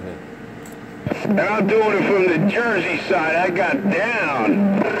boys out here. And I'm doing it from the Jersey side. I got down.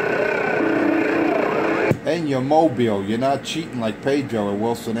 And your mobile, you're not cheating like Pedro at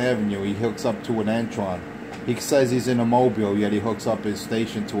Wilson Avenue. He hooks up to an Antron. He says he's in a mobile, yet he hooks up his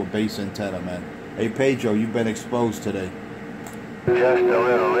station to a base antenna, man. Hey Pedro, you've been exposed today. Just a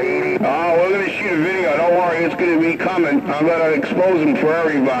little lady. Oh, we're gonna shoot a video. Don't worry, it's gonna be coming. I'm gonna expose him for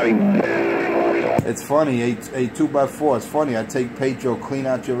everybody. It's funny, a 2x4. It's funny. I take Pedro, clean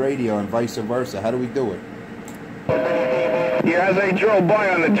out your radio, and vice versa. How do we do it? Yeah, as I drove by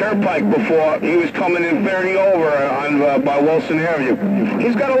on the turnpike before, he was coming in 30 over on by Wilson Avenue.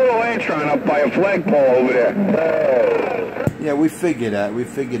 He's got a little Antron up by a flagpole over there. Yeah, we figured that. We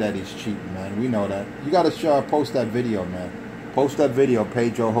figured that he's cheating, man. We know that. You gotta post that video, man. Post that video,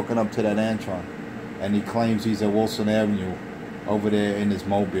 Pedro hooking up to that Antron, and he claims he's at Wilson Avenue over there in his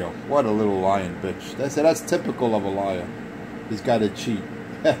mobile. What a little lying bitch. That's typical of a liar. He's got to cheat.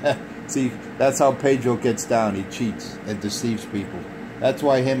 See, that's how Pedro gets down. He cheats and deceives people. That's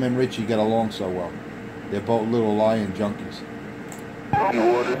why him and Richie get along so well. They're both little lying junkies.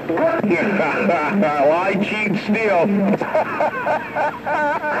 Lie, cheat, steal.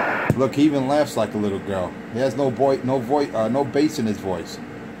 Look, he even laughs like a little girl. He has no bass in his voice.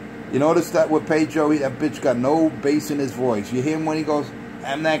 You notice that with Pedro, that bitch got no bass in his voice. You hear him when he goes,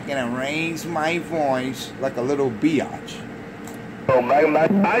 I'm not gonna raise my voice, like a little biatch.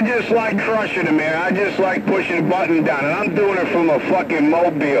 I just like crushing him, man. I just like pushing the button down, and I'm doing it from a fucking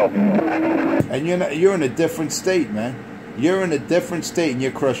mobile. And you're in a different state, man. You're in a different state, and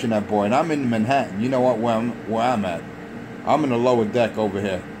you're crushing that boy. And I'm in Manhattan. You know what? Where I'm at. I'm in the lower deck over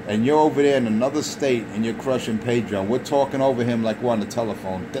here, and you're over there in another state, and you're crushing Pedro. And we're talking over him like we're on the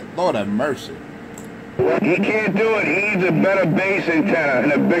telephone. Lord have mercy. He can't do it. He needs a better base antenna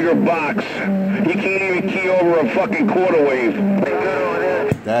and a bigger box. He can't even key over a fucking quarter wave.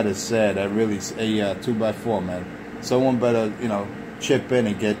 That is sad. That really is a 2x4, man. Someone better, chip in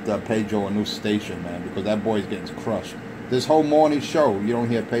and get Pedro a new station, man, because that boy's getting crushed. This whole morning show, you don't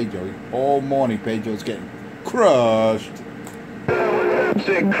hear Pedro. All morning, Pedro's getting crushed.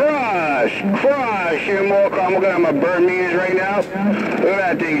 Say crush, crush. Here, more. I'm looking at my bird meters right now. Look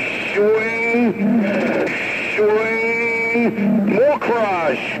at that thing. Swing, swing. More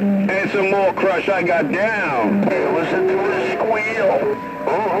crush. And some more crush I got down. Hey, listen to the squeal.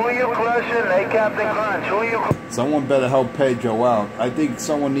 Who are you crushing? Hey, Captain Crunch. Who are you? Someone better help Pedro out. I think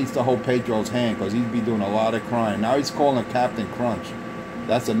someone needs to hold Pedro's hand because he'd be doing a lot of crying. Now he's calling Captain Crunch.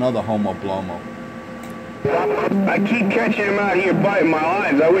 That's another homo blomo. I keep catching him out here biting my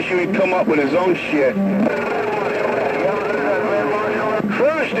lines. I wish he would come up with his own shit.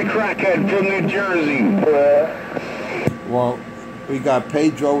 Crush the crackhead from New Jersey. Well, we got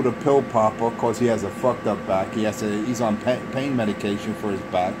Pedro the pill popper because he has a fucked up back. He's on pain medication for his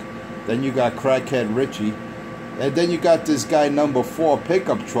back. Then you got crackhead Richie. And then you got this guy number 4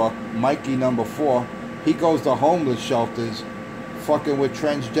 pickup truck, Mikey number 4. He goes to homeless shelters fucking with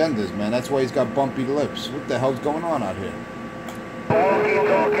transgenders, man. That's why he's got bumpy lips. What the hell's going on out here? Everybody,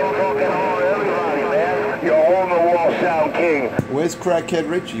 man. You're on the wall sound king. Where's crackhead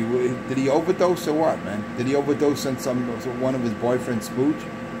Richie? Did he overdose or what, man? Did he overdose on one of his boyfriend's spooch?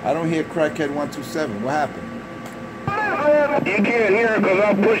 I don't hear crackhead 127. What happened? You can't hear it because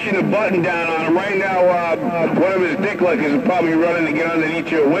I'm pushing the button down on him right now. One of his dick lickers is probably running to get underneath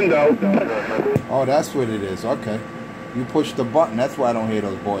your window. Oh, that's what it is. Okay. You push the button. That's why I don't hear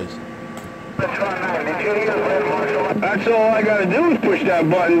those boys. That's all I gotta do is push that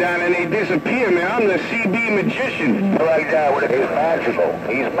button down and they disappear, man. I'm the CB magician. Like that. He's magical.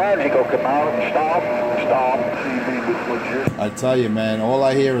 He's magical. Come on. Stop. Stop. I tell you, man, all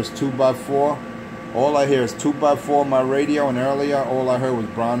I hear is 2x4. All I hear is 2x4 on my radio, and earlier all I heard was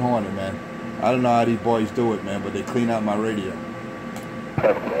Brown Hornet, man. I don't know how these boys do it, man, but they clean out my radio.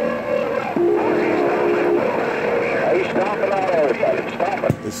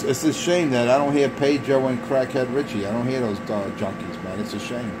 It's a shame that I don't hear Pedro and crackhead Richie. I don't hear those junkies, man. It's a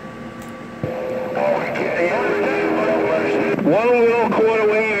shame. One little quarter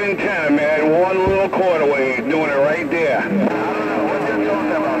wave antenna, man. One little quarter wave. Doing it right there. I don't know what they're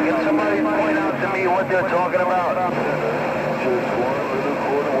talking about. Can somebody point out to me what they're talking about?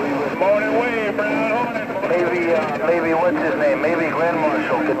 Morning wave, Brown Hornet. Maybe what's his name? Maybe Grand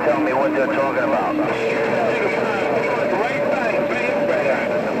Marshal could tell me what they're talking about.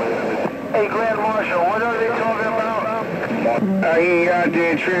 Hey, Grand Marshal, what are they talking about? He got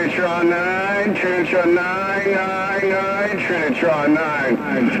the Trinitron 9, Trinitron 9, Trinitron 9,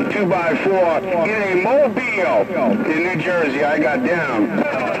 2x4 in a Mobile in New Jersey. I got down.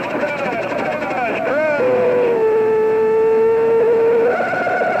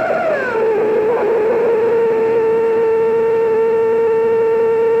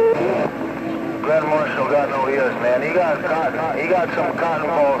 Got no ears, man. He got some cotton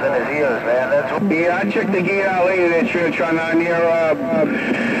balls in his ears, man. That's what... Yeah, I checked the gate out later there, Trinitron 9 near,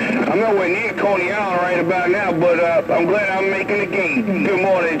 I'm nowhere near Coney Island right about now, but I'm glad I'm making the gate. Good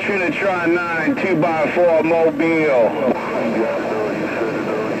morning, Trinitron 9, 2x4 Mobile.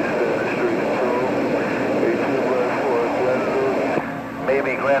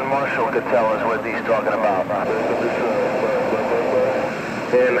 Maybe Grand Marshal could tell us what he's talking about.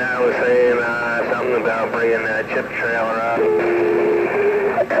 And I was saying something about bringing that chip trailer up.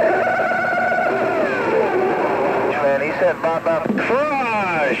 Man, he said Bob up.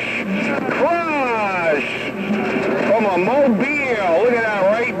 Crush! Crush! From a Mobile. Look at that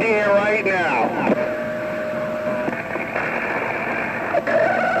right there, right now.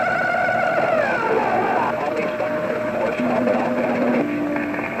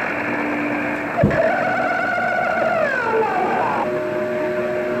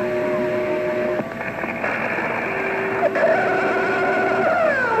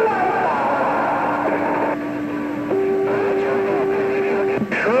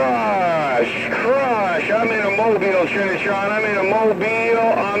 I'm in a Mobile, Trinitron. I'm in a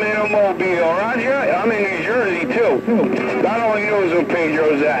Mobile. Roger? I'm in New Jersey, too. God only knows where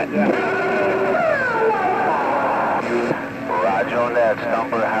Pedro's at. Roger on that,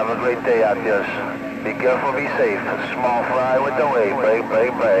 Stumper. Have a great day out there. Be careful, be safe. Small fry with the wave. Break.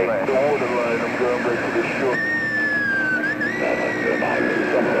 The waterline, I'm going back to the shore.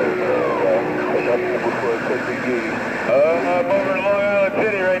 Before I take the gate. I'm over in Long Island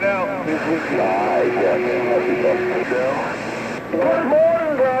City right now.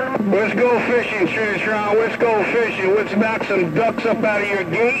 Let's go fishing, Trinitron. Let's go fishing. Let's knock some ducks up out of your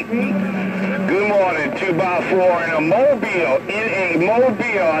gate. Good morning, 2x4 in a Mobile. In a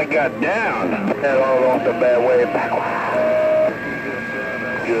Mobile, I got down. And all off the bad way.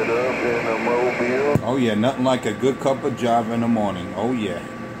 Get up in a Mobile. Oh yeah, nothing like a good cup of Java in the morning. Oh yeah.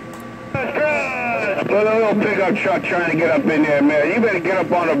 With a little pickup truck trying to get up in there, man. You better get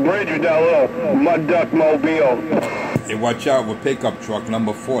up on a bridge with that little mud duck Mobile. Hey, watch out with pickup truck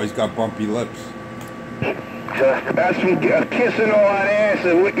number 4. He's got bumpy lips. That's from kissing all that ass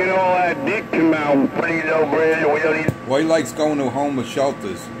and licking all that dick come out. What do you know, Bridge? Well, he likes going to homeless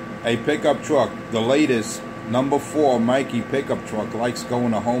shelters. A pickup truck, the latest, number 4, Mikey pickup truck, likes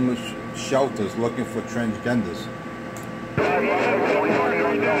going to homeless shelters looking for transgenders.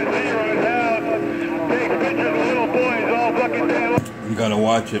 You gotta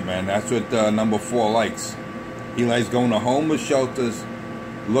watch it, man. That's what number 4 likes. He likes going to homeless shelters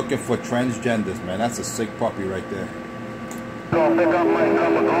looking for transgenders, man. That's a sick puppy right there. Go pick up my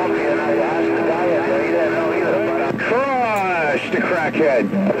cup of coffee and I asked the guy and he didn't know either. Crush the crackhead.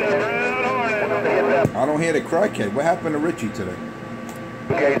 I don't hear the crackhead. What happened to Richie today?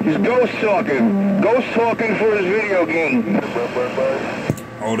 Okay, he's ghost talking. Ghost talking for his video game.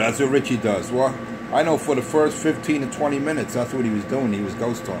 Oh, that's what Richie does. Well, I know for the first 15 to 20 minutes, that's what he was doing. He was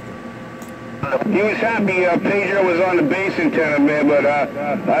ghost talking. He was happy Pedro was on the base antenna, man, but I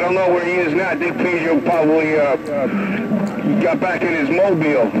don't know where he is now. I think Pedro probably got back in his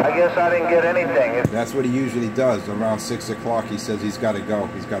Mobile. I guess I didn't get anything. That's what he usually does. Around 6 o'clock, he says he's got to go.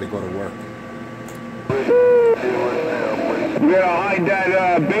 He's got to go to work. We gotta hide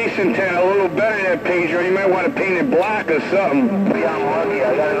that base antenna a little better than Pedro. You might want to paint it black or something. Maybe I'm lucky.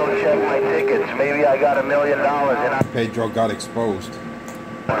 I gotta go check my tickets. Maybe I got $1 million and Pedro got exposed.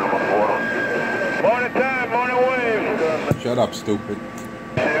 Morning time, morning wave. Shut up, stupid.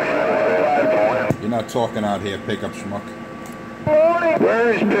 You're not talking out here, pickup schmuck.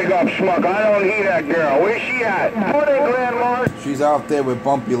 Where is pickup schmuck? I don't hear that girl. Where's she at? Morning, Grandma. She's out there with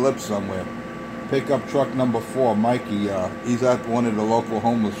bumpy lips somewhere. Pickup truck number 4, Mikey, he's at one of the local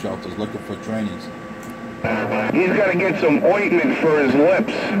homeless shelters looking for trainees. He's got to get some ointment for his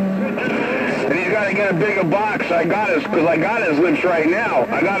lips. And he's got to get a bigger box. Because I got his lips right now.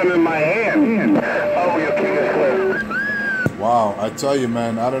 I got them in my hand. Oh, your king is clear. Wow, I tell you,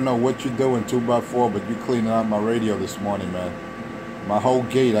 man, I don't know what you're doing 2x4, but you're cleaning out my radio this morning, man. My whole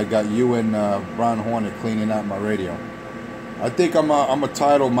gate, I got you and Brown Hornet cleaning out my radio. I think I'm a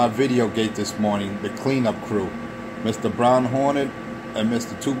title my video gate this morning, the cleanup crew. Mr. Brown Hornet and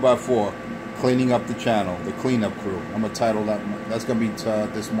Mr. 2x4 cleaning up the channel, the cleanup crew. I'm gonna title that. That's gonna be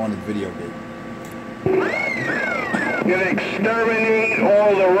this morning's video gate. Gonna exterminate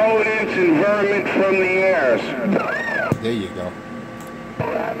all the rodents and vermin from the airs. There you go.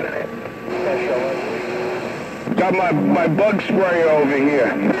 Got my bug sprayer over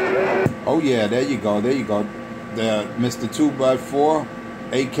here. Oh yeah, there you go, there you go. The Mr. 2x4,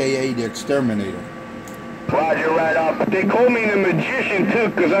 aka the Exterminator. Roger, right up. They call me the magician too,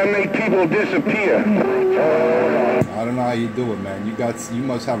 because I make people disappear. I don't know how you do it, man. You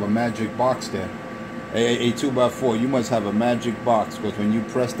must have a magic box there. A 2x4, you must have a magic box, because when you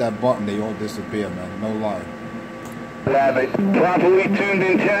press that button, they all disappear, man. No lie. Have it. Properly tuned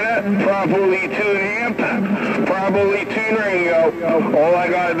antenna, properly tuned amp, properly tuned radio. All I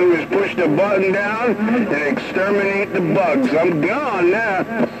gotta do is push the button down and exterminate the bugs. I'm gone now.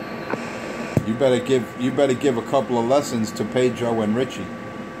 You better give a couple of lessons to Pedro and Richie.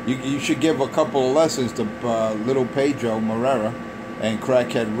 You should give a couple of lessons to little Pedro Morera and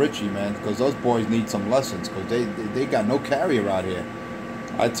crackhead Richie, man, because those boys need some lessons, because they got no carrier out here.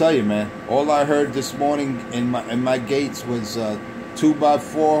 I tell you, man, all I heard this morning in my gates was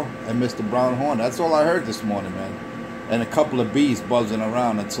 2x4 and Mr. Brown Horn. That's all I heard this morning, man. And a couple of bees buzzing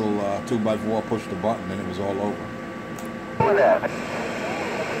around until 2x4 pushed the button and it was all over.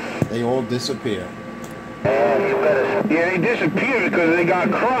 They all disappear. Yeah, they disappeared because they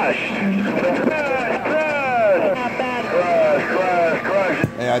got crushed. Crush.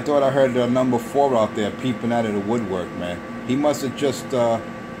 Hey, I thought I heard the number 4 out there peeping out of the woodwork, man. He must have just,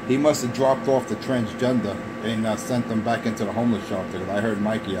 he must have dropped off the transgender and sent them back into the homeless shelter. Because I heard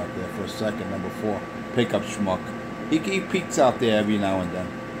Mikey out there for a second, number 4, pickup schmuck. He peeks out there every now and then.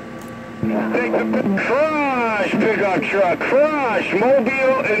 Crush pickup truck, Crush,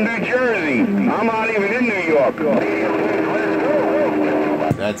 Mobile in New Jersey. I'm not even in New York.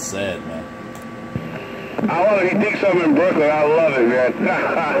 That's sad, man. I love it. He thinks I'm in Brooklyn. I love it, man.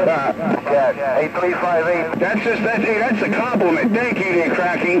 8358. That's a compliment. Thank you there,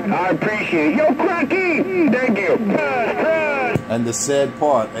 Cracky. I appreciate it. Yo, Cracky! Thank you. And the sad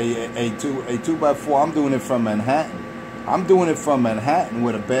part, a 2x4, I'm doing it from Manhattan. I'm doing it from Manhattan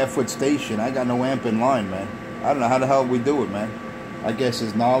with a barefoot station. I got no amp in line, man. I don't know how the hell we do it, man. I guess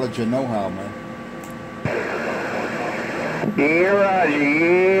it's knowledge and know-how, man. Yeah, Roger.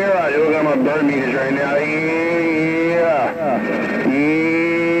 Yeah, Roger. Look at my bird meters right now. Yeah.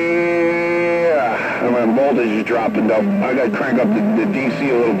 My voltage is dropping, though. I got to crank up the DC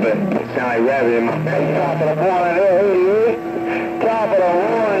a little bit. Sound like rabbit in my... Top of the morning, top of the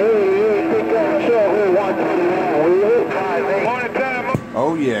morning, pick up truck, 129,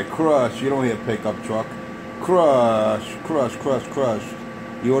 Oh yeah, Crush. You don't hear pickup truck. Crush.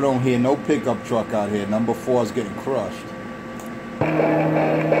 You don't hear no pickup truck out here. Number 4 is getting crushed.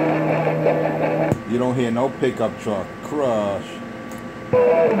 You don't hear no pickup truck. Crush.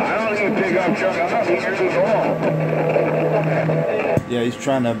 I don't even pick up truck. I'm not here at all. Yeah, he's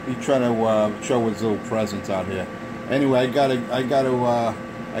trying to show his little presence out here. Anyway, I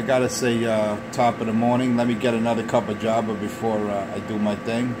gotta say top of the morning. Let me get another cup of Java before I do my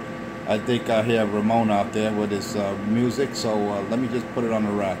thing. I think I hear Ramon out there with his music, so let me just put it on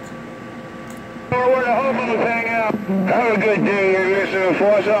the rack. Where the hobos hang out. Have a good day here, Mr.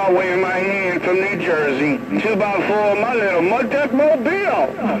 Enforcer. I'll wave my hand from New Jersey. 2x4, my little mud-duck mobile.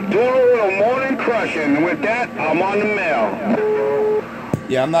 Doing a little morning crushing. With that, I'm on the mail.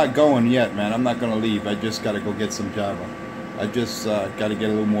 Yeah, I'm not going yet, man. I'm not gonna leave. I just gotta go get some Java. I just gotta get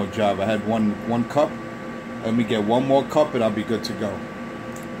a little more Java. I had one cup. Let me get one more cup and I'll be good to go.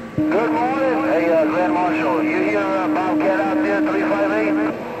 Good morning. Hey, Grand Marshal, you hear Bobcat out there,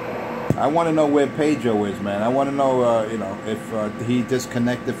 358? I want to know where Pedro is, man. I want to know, you know, if he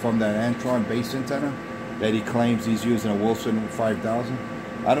disconnected from that Antron base antenna that he claims he's using a Wilson 5000.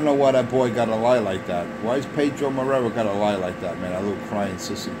 I don't know why that boy got a lie like that. Why is Pedro Morero got a lie like that, man? That little crying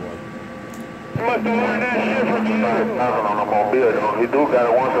sissy boy. You must have learned that shit from you. Nothing on the mobile, though. He do got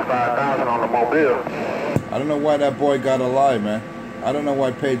a 1-5,000 on the mobile. I don't know why that boy got a lie, man. I don't know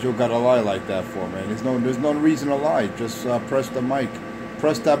why Pedro got a lie like that for, man. There's no reason to lie. Just press the mic.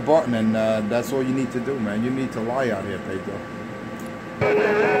 Press that button, and that's all you need to do, man. You need to lie out here, Pedro.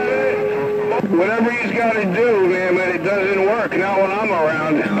 Whatever he's got to do, man, but it doesn't work. Not when I'm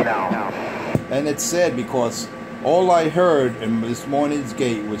around. And it's sad because all I heard in this morning's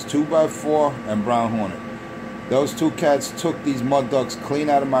gate was 2x4 and Brown Hornet. Those two cats took these mud ducks clean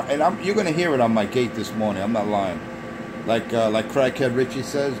out of my... And you're going to hear it on my gate this morning. I'm not lying. Like Crackhead Richie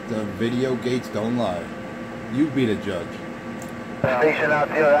says, the video gates don't lie. You be the judge. Station out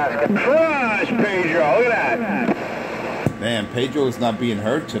there asking. Crush, Pedro. Look at that. Man, Pedro is not being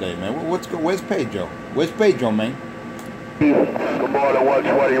heard today, man. Where's Pedro? Where's Pedro, man? Good morning, what's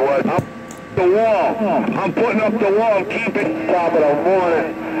what he was? The wall. I'm putting up the wall. Keep it. Top of the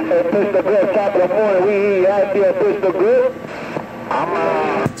morning. Hey, Pistol Grip, top of the morning. We out there, Pistol Grip.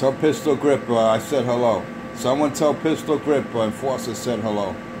 Tell Pistol Grip I said hello. Someone tell Pistol Grip Enforcer said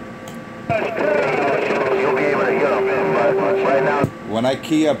hello. You'll be able to hear him, but right now. When I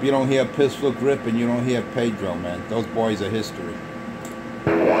key up, you don't hear Pistol Grip and you don't hear Pedro, man. Those boys are history.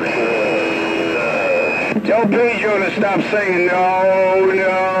 Tell Pedro to stop saying no,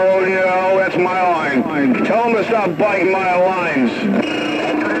 no, no. That's my line. Tell him to stop biting my lines.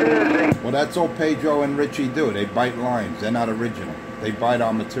 Well, that's all Pedro and Richie do. They bite lines. They're not original. They bite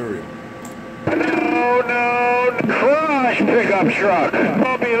our material. No, no. Crush pickup truck.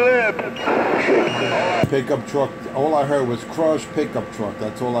 Puppy lip. Pickup truck. All I heard was crush pickup truck.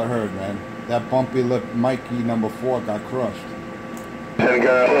 That's all I heard, man. That bumpy lip Mikey number 4 got crushed.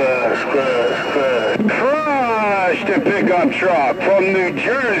 Crush the pickup truck from New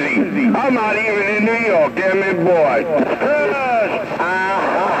Jersey. I'm not even in New York, damn it, boy.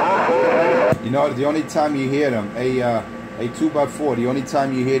 You know, the only time you hear them, a 2x4, the only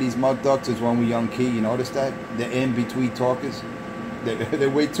time you hear these mud ducks is when we on key. You notice that? They're in between talkers. They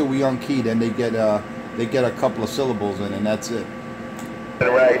wait till we on key, then they get a couple of syllables in, and that's it.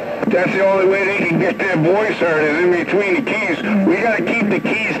 Right. That's the only way they can get their voice heard is in between the keys. We gotta keep the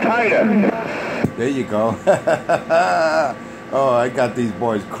keys tighter. There you go. Oh, I got these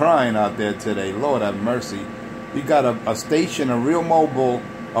boys crying out there today. Lord have mercy. You got a station, a real mobile,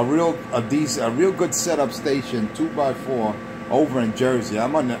 a real good setup station, 2x4 over in Jersey.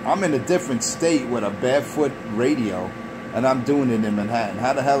 I'm in a different state with a barefoot radio, and I'm doing it in Manhattan.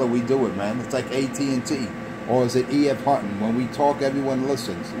 How the hell do we do it, man? It's like AT&T. Or is it E.F. Hutton? When we talk, everyone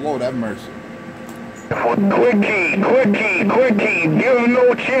listens. Lord have mercy. Quick key, quick key, quick key. Give him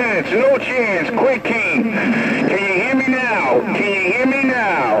no chance, no chance. Quick key. Can you hear me now? Can you hear me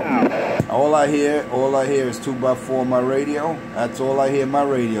now? All I hear is 2x4 on my radio. That's all I hear in my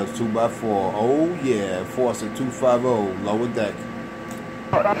radio is 2x4. Oh yeah, Force at 250, lower deck.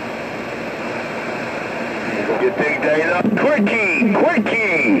 You think they know? Quick key, quick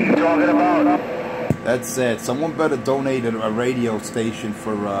key. Talking about. That's sad. Someone better donate a radio station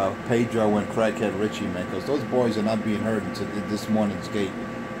for Pedro and Crackhead Richie, man, because those boys are not being heard into this morning's gate.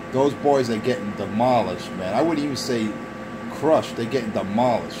 Those boys are getting demolished, man. I wouldn't even say crushed. They're getting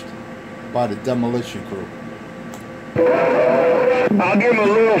demolished by the demolition crew. I'll give them a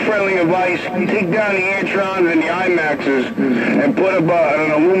little friendly advice. Take down the Antrons and the IMAXs and put up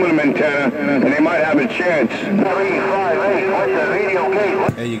an aluminum antenna, and they might have a chance. 358, what's the radio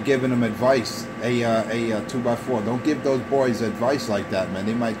gate? Hey, you're giving them advice. A 2x4. Don't give those boys advice like that, man.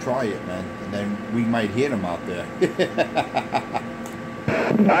 They might try it, man, and then we might hear them out there.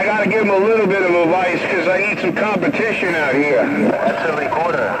 I gotta give them a little bit of advice because I need some competition out here. That's a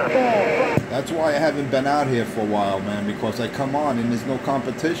recorder. That's why I haven't been out here for a while, man, because I come on and there's no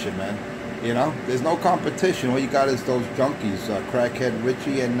competition, man. You know, there's no competition. All you got is those junkies, Crackhead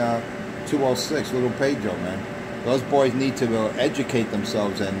Richie and 206, Little Pedro, man. Those boys need to educate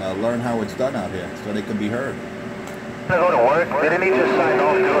themselves and learn how it's done out here so they can be heard. Go to work? Didn't he just sign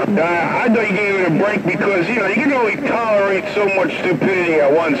off to it? I thought you gave it a break because, you know, you can only tolerate so much stupidity at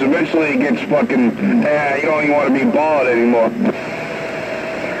once. Eventually it gets fucking, you don't even want to be bothered anymore.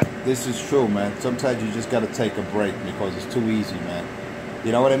 This is true, man. Sometimes you just got to take a break because it's too easy, man.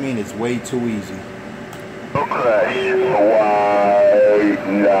 You know what I mean? It's way too easy. No crash. Why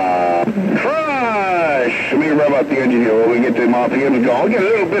not? Crush! Let me rev up the engine here while we get the RPMs going. We get a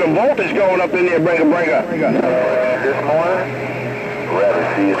little bit of voltage going up in there, breaker. This morning?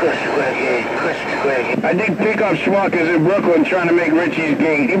 I think pickup schmuck is in Brooklyn trying to make Richie's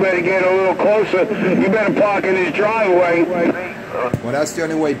gate. You better get a little closer. You better park in his driveway. Well, that's the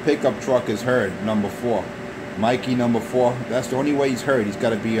only way pickup truck is heard, number 4. Mikey, number 4. That's the only way he's heard. He's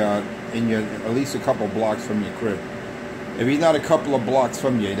got to be in your at least a couple blocks from your crib. If he's not a couple of blocks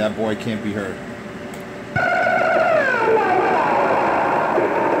from you, that boy can't be heard.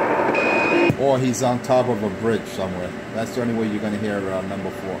 Or he's on top of a bridge somewhere. That's the only way you're going to hear number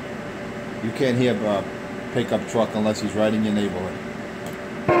 4. You can't hear pickup truck unless he's right in your neighborhood.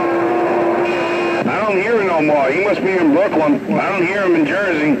 I don't hear him no more. He must be in Brooklyn. I don't hear him in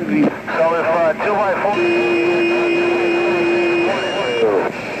Jersey. So if 2x4...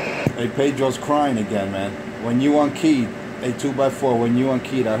 Hey, Pedro's crying again, man. When you unkeyed, hey, 2x4, when you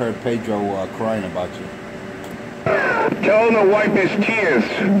unkeyed, I heard Pedro crying about you. Tell him to wipe his tears.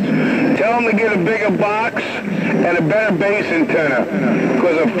 Tell him to get a bigger box and a better bass antenna.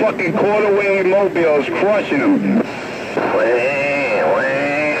 Because a fucking quarter-wing mobile is crushing him.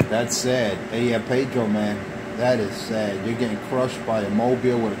 That's sad. Hey, Pedro, man, that is sad. You're getting crushed by a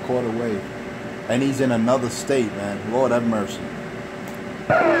mobile with a quarter wave. And he's in another state, man. Lord have mercy.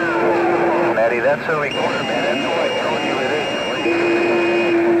 Matty, that's a recorder, man. That's all I told you it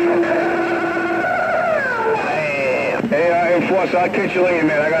is. Hey, Enforcer, I'll catch you later,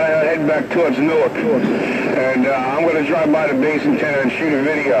 man. I gotta head back towards Newark. And I'm gonna drive by the base antenna and shoot a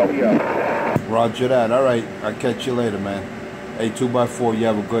video. Roger that. All right. I'll catch you later, man. Hey, 2x4, you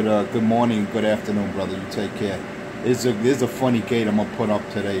have a good morning, good afternoon, brother. You take care. There's a funny gate I'm gonna put up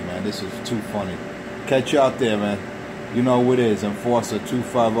today, man. This is too funny. Catch you out there, man. You know who it is. Enforcer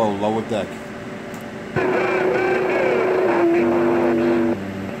 250, lower deck.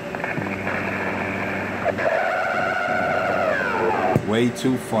 Way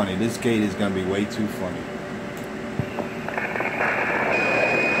too funny. This gate is gonna be way too funny.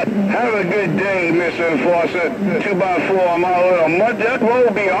 Have a good day, Mr. Enforcer. 2x4, I'm all little mud. That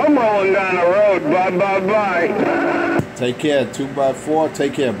will be. I'm rolling down the road. Bye, bye, bye. Take care, 2x4.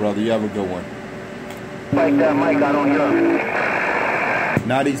 Take care, brother. You have a good one. Like that, Mike, I don't hear.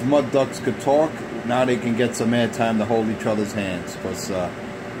 Now these mud ducks could talk. Now they can get some airtime to hold each other's hands. Because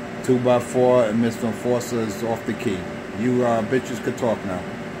 2x4 and Mr. Enforcer is off the key. You bitches could talk now.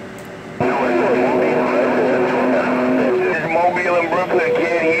 Mobile and Brooklyn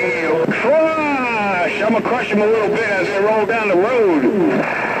can't hear you. Crush! I'm gonna crush him a little bit as they roll down the road.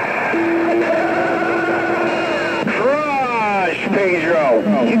 Crush, Pedro.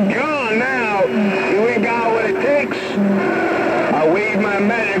 You're gone now. You ain't got what it takes. I wave my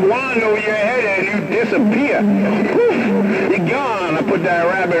magic wand over your head and you disappear. Poof, you're gone. I put that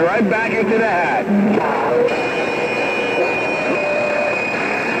rabbit right back into the hat.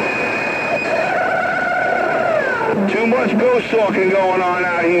 Too much ghost talking going on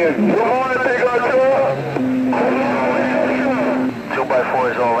out here. Good morning, big old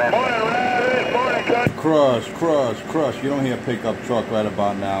 2x4 is all ran. Crush, crush, crush. You don't hear a pickup truck right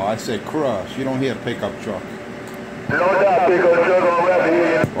about now. I say crush. You don't hear a pickup truck. No doubt, big old truck on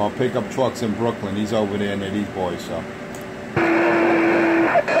rapid. Well, pickup truck's in Brooklyn. He's over there near these boys, so.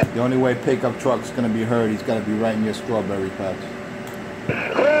 The only way pickup truck's gonna be heard, he's gotta be right in your strawberry patch.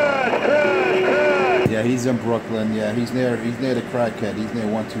 Yeah, he's in Brooklyn. Yeah, he's near the crackhead. He's near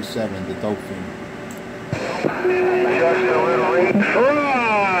 127, the dope fiend. Just a little late.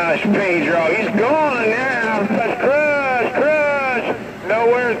 Crush, Pedro. He's gone now. Crush, crush.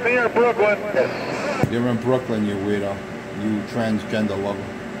 Nowhere near Brooklyn. You're in Brooklyn, you weirdo. You transgender lover.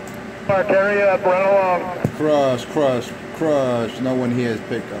 Carry up, run along. Crush, crush, crush. No one hears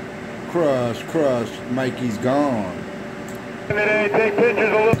pickup. Crush, crush. Mikey's gone. Take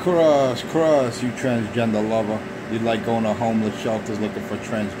pictures of Crush, crush, you transgender lover. You like going to homeless shelters looking for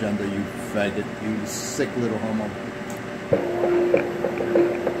transgender, you faggot. You sick little homo.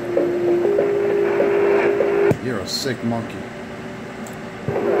 You're a sick monkey.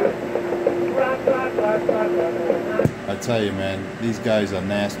 I tell you, man, these guys are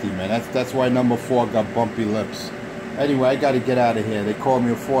nasty, man. That's why number 4 got bumpy lips. Anyway, I got to get out of here. They call me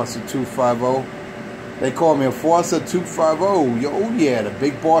a Enforcer 250. They call me a Enforcer 250. Oh yeah, the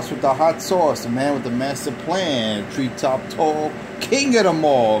big boss with the hot sauce, the man with the master plan, treetop tall, king of them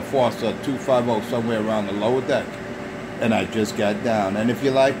all, Enforcer 250, somewhere around the lower deck. And I just got down. And if you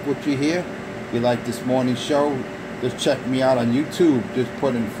like what you hear, you like this morning's show, just check me out on YouTube. Just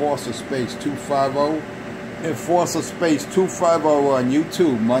put Enforcer space 250. Enforcer space 250 on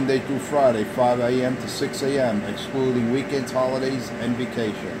YouTube, Monday through Friday, 5 a.m. to 6 a.m., excluding weekends, holidays, and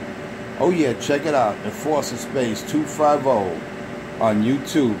vacation. Oh yeah, check it out. Enforcer space 250 on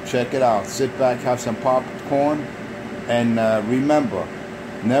YouTube. Check it out. Sit back, have some popcorn, and remember,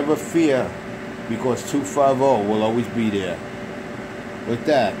 never fear, because 250 will always be there. With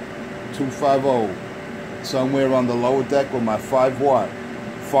that, 250, somewhere on the lower deck with my 5-watt,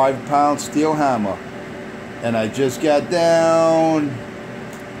 5-pound steel hammer, and I just got down.